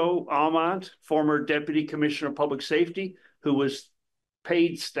 Paco Almont, former Deputy Commissioner of Public Safety, who was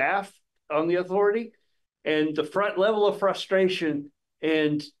paid staff on the authority. And the front level of frustration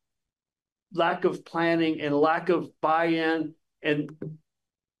and lack of planning and lack of buy-in. And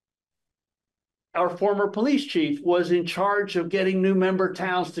our former police chief was in charge of getting new member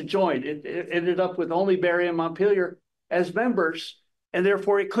towns to join. It ended up with only Barry and Montpelier as members, and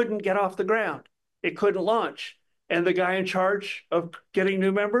therefore it couldn't get off the ground. It couldn't launch. And the guy in charge of getting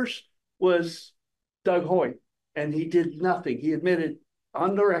new members was Doug Hoyt, and he did nothing. He admitted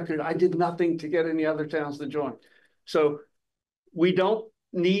on the record, I did nothing to get any other towns to join. So we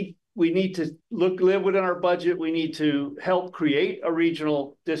need to live within our budget. We need to help create a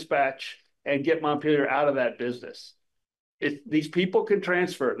regional dispatch and get Montpelier out of that business. These people can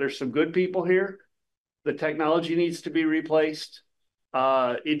transfer. There's some good people here. The technology needs to be replaced.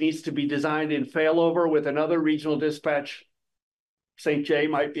 It needs to be designed in failover with another regional dispatch. St. J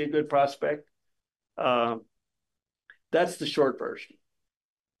might be a good prospect. That's the short version.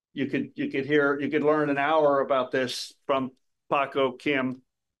 You could learn an hour about this from Paco, Kim,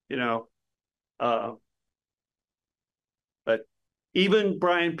 but even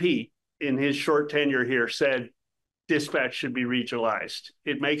Brian Pete in his short tenure here said dispatch should be regionalized.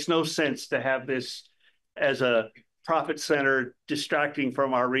 It makes no sense to have this as a profit center distracting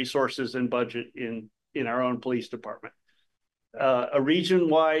from our resources and budget in our own police department. A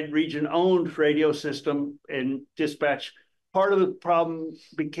region-wide, region-owned radio system and dispatch. Part of the problem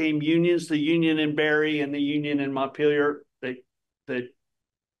became unions, the union in Barry and the union in Montpelier that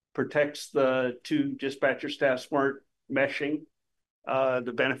protects the 2 dispatcher staffs weren't meshing,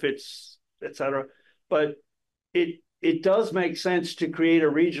 the benefits, et cetera. But it does make sense to create a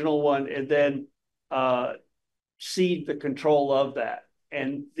regional one and then cede the control of that.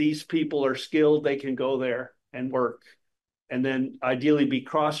 And these people are skilled. They can go there and work and then ideally be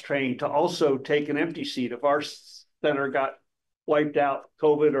cross-trained to also take an empty seat. If our center got wiped out,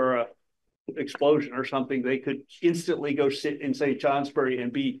 COVID or a explosion or something, they could instantly go sit in St. Johnsbury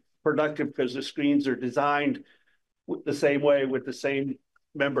and be productive because the screens are designed the same way with the same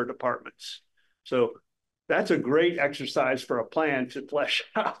member departments. So that's a great exercise for a plan to flesh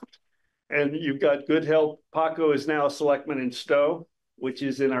out. And you've got good help. Paco is now a selectman in Stowe, which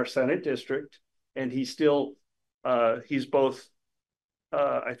is in our Senate district. And he's still, he's both,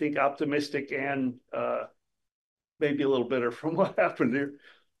 I think, optimistic and maybe a little bitter from what happened here.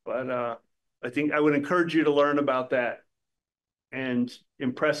 But I think I would encourage you to learn about that and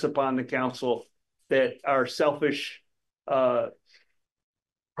impress upon the council that our selfish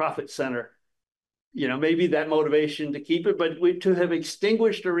profit center, you know, maybe that motivation to keep it, but to have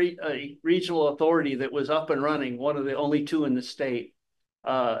extinguished a regional authority that was up and running, one of the only two in the state,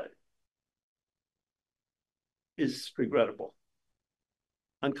 is regrettable.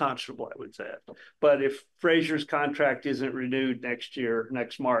 Unconscionable, I would say. But if Fraser's contract isn't renewed next year,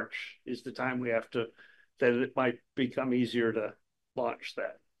 next March is the time we have to, then it might become easier to launch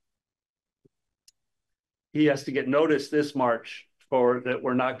that. He has to get notice this March for that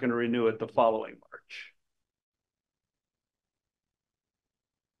we're not going to renew it the following March.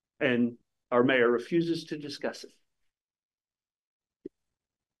 And our mayor refuses to discuss it.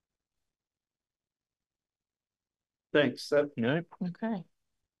 Thanks. Okay.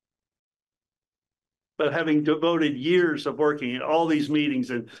 But having devoted years of working in all these meetings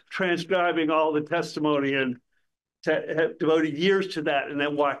and transcribing all the testimony and have devoted years to that, and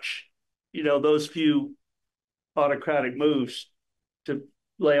then watch, you know, those few autocratic moves to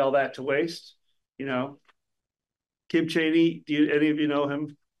lay all that to waste, you know. Kim Chaney, any of you know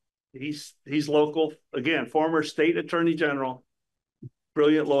him? He's local, again, former state attorney general,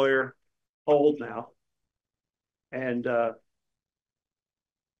 brilliant lawyer, old now. And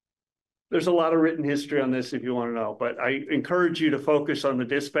there's a lot of written history on this if you want to know, but I encourage you to focus on the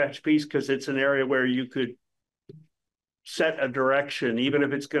dispatch piece because it's an area where you could set a direction, even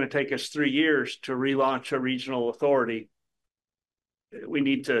if it's going to take us 3 years to relaunch a regional authority. We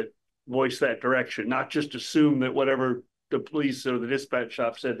need to voice that direction, not just assume that whatever the police or the dispatch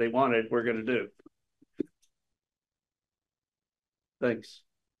shop said they wanted, we're going to do. Thanks.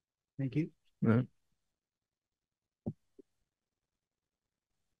 Thank you. Right.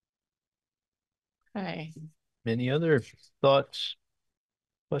 Okay. Any other thoughts,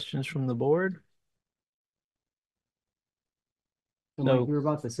 questions from the board? So Mike, you were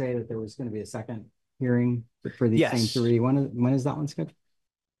about to say that there was going to be a second hearing for these same Yes. three. When is that one scheduled?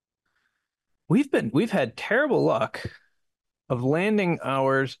 We've had terrible luck of landing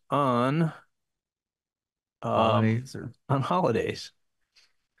ours on Holidays or on holidays.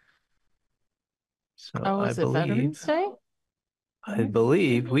 So Oh, is it Veterans Day? I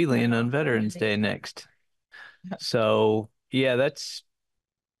believe we land on Veterans Day next. So yeah,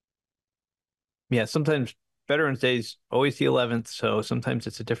 sometimes Veterans Day is always the 11th, so sometimes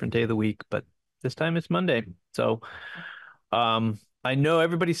it's a different day of the week, but this time it's Monday. So I know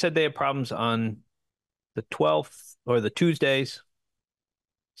everybody said they had problems on the 12th or the Tuesdays.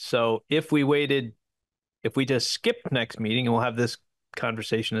 So if we just skip next meeting and we'll have this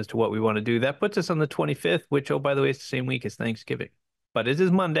conversation as to what we want to do, that puts us on the 25th, which, oh, by the way, is the same week as Thanksgiving. But it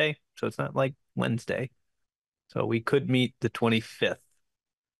is Monday, so it's not like Wednesday. So we could meet the 25th.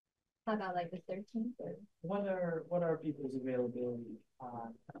 How about like the 13th? Or... What are people's availability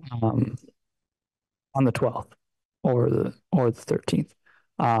on the 12th or the 13th?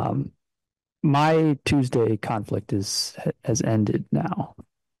 My Tuesday conflict has ended now.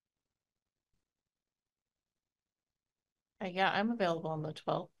 Yeah, I'm available on the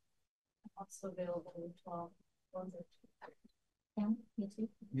 12th. I'm also available on the 12th. Yeah, me too.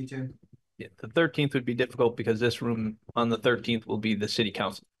 Me too. Yeah, the 13th would be difficult because this room on the 13th will be the city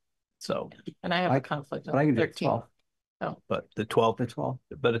council. So, and I have a conflict on I can the do 13th. Oh, but the 12th,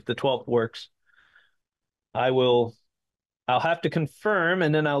 but if the 12th works, I'll have to confirm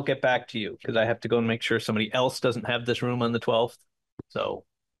and then I'll get back to you because I have to go and make sure somebody else doesn't have this room on the 12th. So,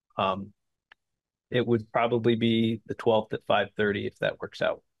 it would probably be the 12th at 5:30 if that works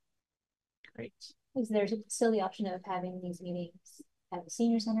out. Great. Is there still the option of having these meetings at the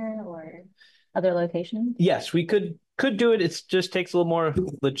senior center or other locations? Yes, we could do it. It just takes a little more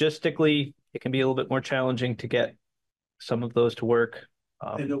logistically. It can be a little bit more challenging to get some of those to work.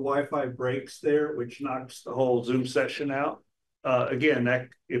 And the Wi-Fi breaks there, which knocks the whole Zoom session out. Again, that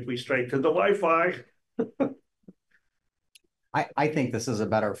if we straight to the Wi-Fi. I think this is a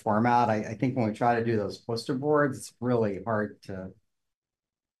better format. I think when we try to do those poster boards, it's really hard to.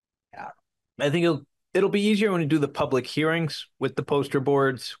 I think it'll be easier when we do the public hearings with the poster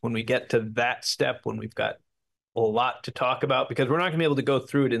boards, when we get to that step, when we've got a lot to talk about, because we're not going to be able to go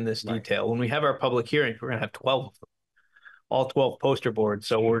through it in this detail. When we have our public hearings, we're going to have 12 of them, all 12 poster boards.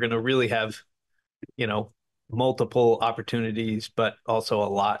 So we're going to really have, multiple opportunities, but also a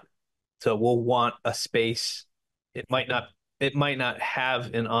lot. So we'll want a space. It might not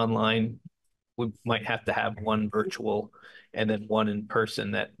have an online. We might have to have one virtual and then one in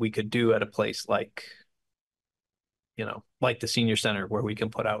person that we could do at a place like the senior center where we can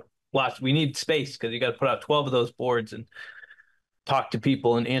put out lots. We need space because you got to put out 12 of those boards and talk to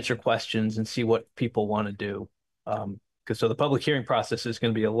people and answer questions and see what people want to do. So the public hearing process is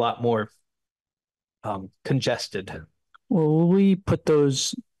going to be a lot more congested. Well, will we put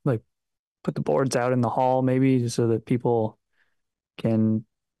those, like, put the boards out in the hall maybe so that people can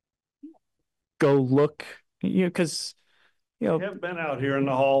go look, because, I have been out here in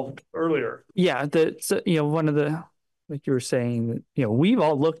the hall earlier. yeah, one of the, like you were saying, that, we've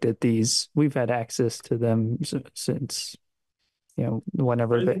all looked at these, we've had access to them since,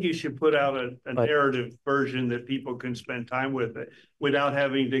 whenever. I think you should put out a narrative version that people can spend time with it without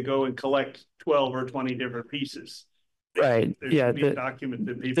having to go and collect 12 or 20 different pieces. Right. There Yeah. should be a document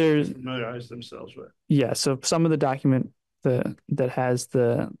that people can familiarize themselves with. Yeah. So some of the document that has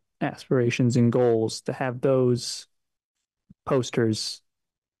the aspirations and goals, to have those posters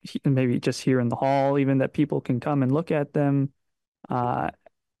maybe just here in the hall, even that people can come and look at them,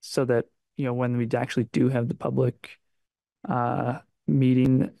 so that when we actually do have the public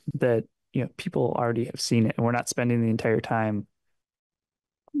meeting, that people already have seen it and we're not spending the entire time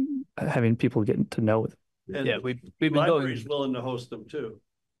having people get to know it. And yeah, we've been library's willing to host them too.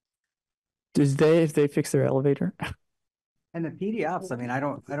 If they fix their elevator? And the PDFs, I mean, I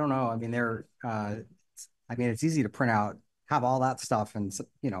don't know. I mean, it's easy to print out, have all that stuff. And,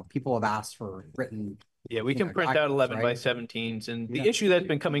 people have asked for written. Yeah, we can print out 11 by 17s. And the Yeah. issue that's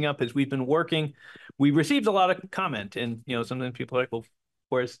been coming up is we received a lot of comment, and, sometimes people are like, well,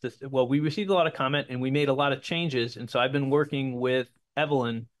 where's this? Well, we received a lot of comment and we made a lot of changes. And so I've been working with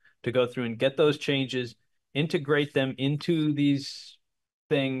Evelyn to go through and get those changes, integrate them into these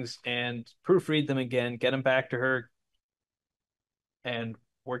things and proofread them again, get them back to her. And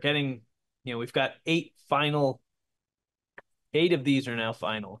we're getting, we've got 8 of these are now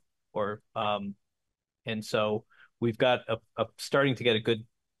final, and so we've got a starting to get a good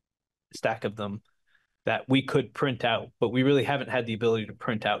stack of them that we could print out, but we really haven't had the ability to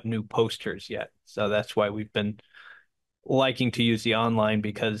print out new posters yet. So that's why we've been liking to use the online,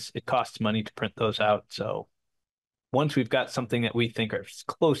 because it costs money to print those out. So once we've got something that we think are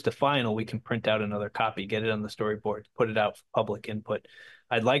close to final, we can print out another copy, get it on the storyboard, put it out for public input.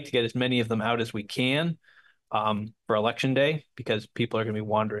 I'd like to get as many of them out as we can for election day, because people are going to be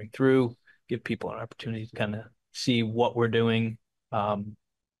wandering through, give people an opportunity to kind of see what we're doing. And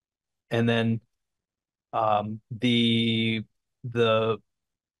then the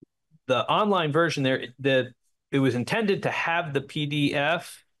online version there, it was intended to have the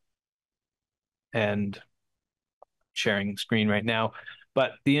PDF, and sharing screen right now,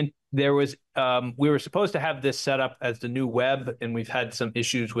 but there was we were supposed to have this set up as the new web, and we've had some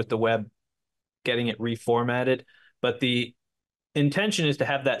issues with the web getting it reformatted. But the intention is to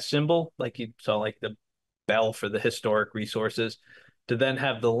have that symbol, like you saw, like the bell for the historic resources, to then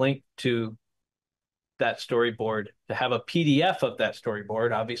have the link to that storyboard, to have a PDF of that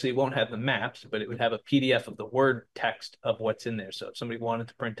storyboard. Obviously, it won't have the maps, but it would have a PDF of the word text of what's in there. So if somebody wanted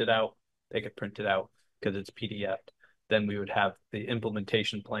to print it out, they could print it out because it's PDF. Then we would have the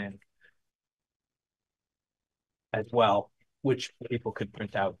implementation plan as well, which people could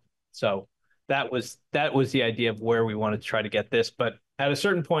print out. So that was the idea of where we wanted to try to get this. But at a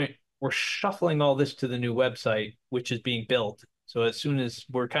certain point, we're shuffling all this to the new website, which is being built. So as soon as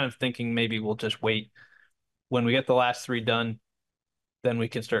we're kind of thinking maybe we'll just wait, when we get the last 3 done, then we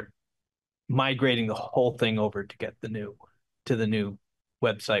can start migrating the whole thing over to get the new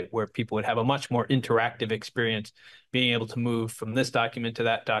website, where people would have a much more interactive experience, being able to move from this document to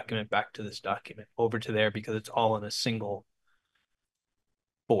that document, back to this document, over to there, because it's all in a single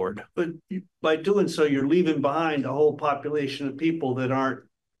board. But by doing so, you're leaving behind a whole population of people that aren't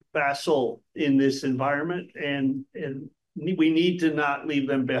facile in this environment, and we need to not leave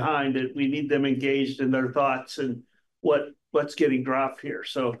them behind. And we need them engaged in their thoughts and what's getting dropped here.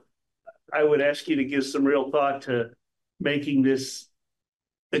 So I would ask you to give some real thought to making this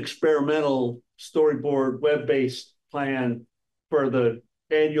experimental storyboard web-based plan for the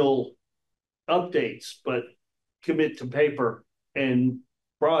annual updates, but commit to paper and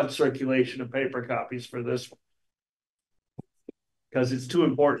broad circulation of paper copies for this, because it's too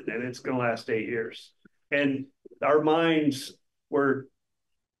important and it's going to last 8 years. And our minds were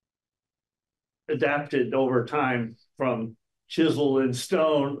adapted over time from chisel and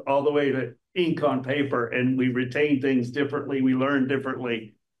stone all the way to ink on paper, and we retain things differently, we learn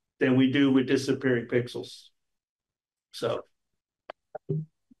differently than we do with disappearing pixels. So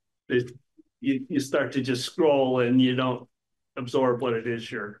you start to just scroll and you don't absorb what it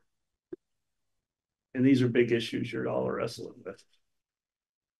is and these are big issues you're all wrestling with.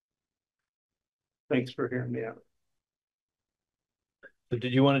 Thanks for hearing me out. So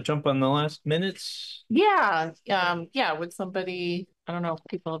did you want to jump on the last minutes? Yeah. Yeah. Would somebody, I don't know if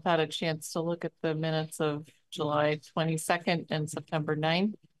people have had a chance to look at the minutes of July 22nd and September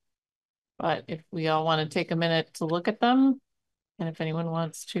 9th. But if we all want to take a minute to look at them, and if anyone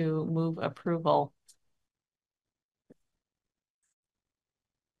wants to move approval.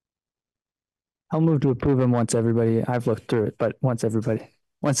 I'll move to approve them once I've looked through it, but once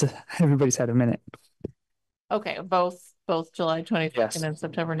everybody's had a minute. Okay, both July 22nd Yes. and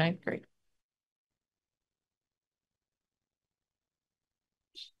September 9th. Great.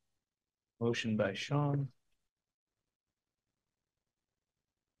 Motion by Sean.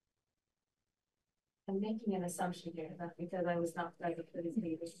 I'm making an assumption here that because I was not present for these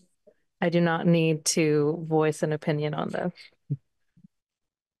meetings. I do not need to voice an opinion on this.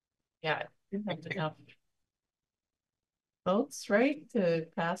 Yeah, you have enough votes, right, to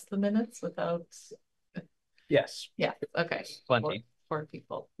pass the minutes without. Yes. Yeah. Okay. Plenty. Four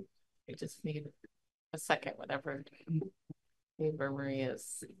people. We just need a second, whatever Ava Marie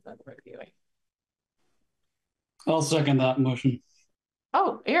is reviewing. I'll second that motion.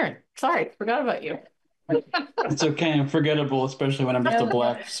 Oh, Aaron, sorry, forgot about you. It's okay. I'm forgettable, especially when I'm just a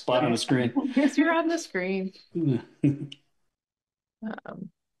black spot on the screen. Yes, you're on the screen.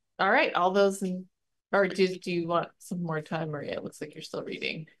 All right, all those in, or do you want some more time, Maria? It looks like you're still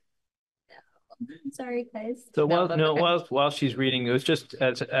reading. Sorry, guys. So okay. while she's reading, it was just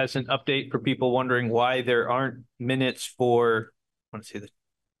as an update for people wondering why there aren't minutes for, I want to say the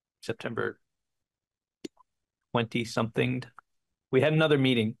September 20 something. We had another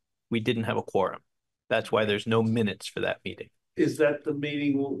meeting. We didn't have a quorum. That's why there's no minutes for that meeting. Is that the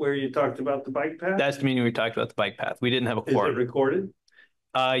meeting where you talked about the bike path? That's the meeting we talked about the bike path. We didn't have a quorum. Is it recorded?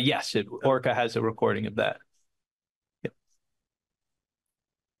 Yes, Orca has a recording of that. Yep.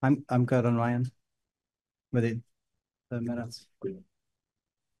 I'm good on my end with the minutes. Okay,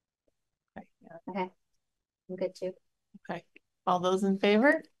 I'm good too. Okay, all those in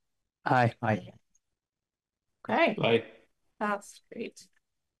favor? Aye. Aye. Okay. Aye. That's great.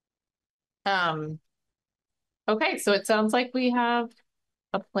 Okay, so it sounds like we have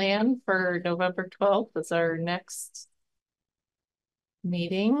a plan for November 12th as our next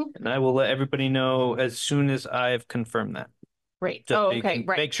meeting. And I will let everybody know as soon as I've confirmed that. Great. Just so Okay,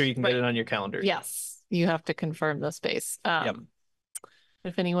 right. Make sure you can get it on your calendar. Yes, you have to confirm the space. Yep.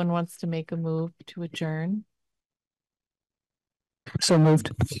 If anyone wants to make a move to adjourn. So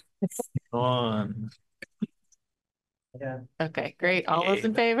moved. On. Yeah. Okay, great. All those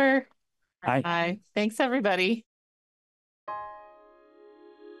in favor? Aye. Aye. Thanks, everybody.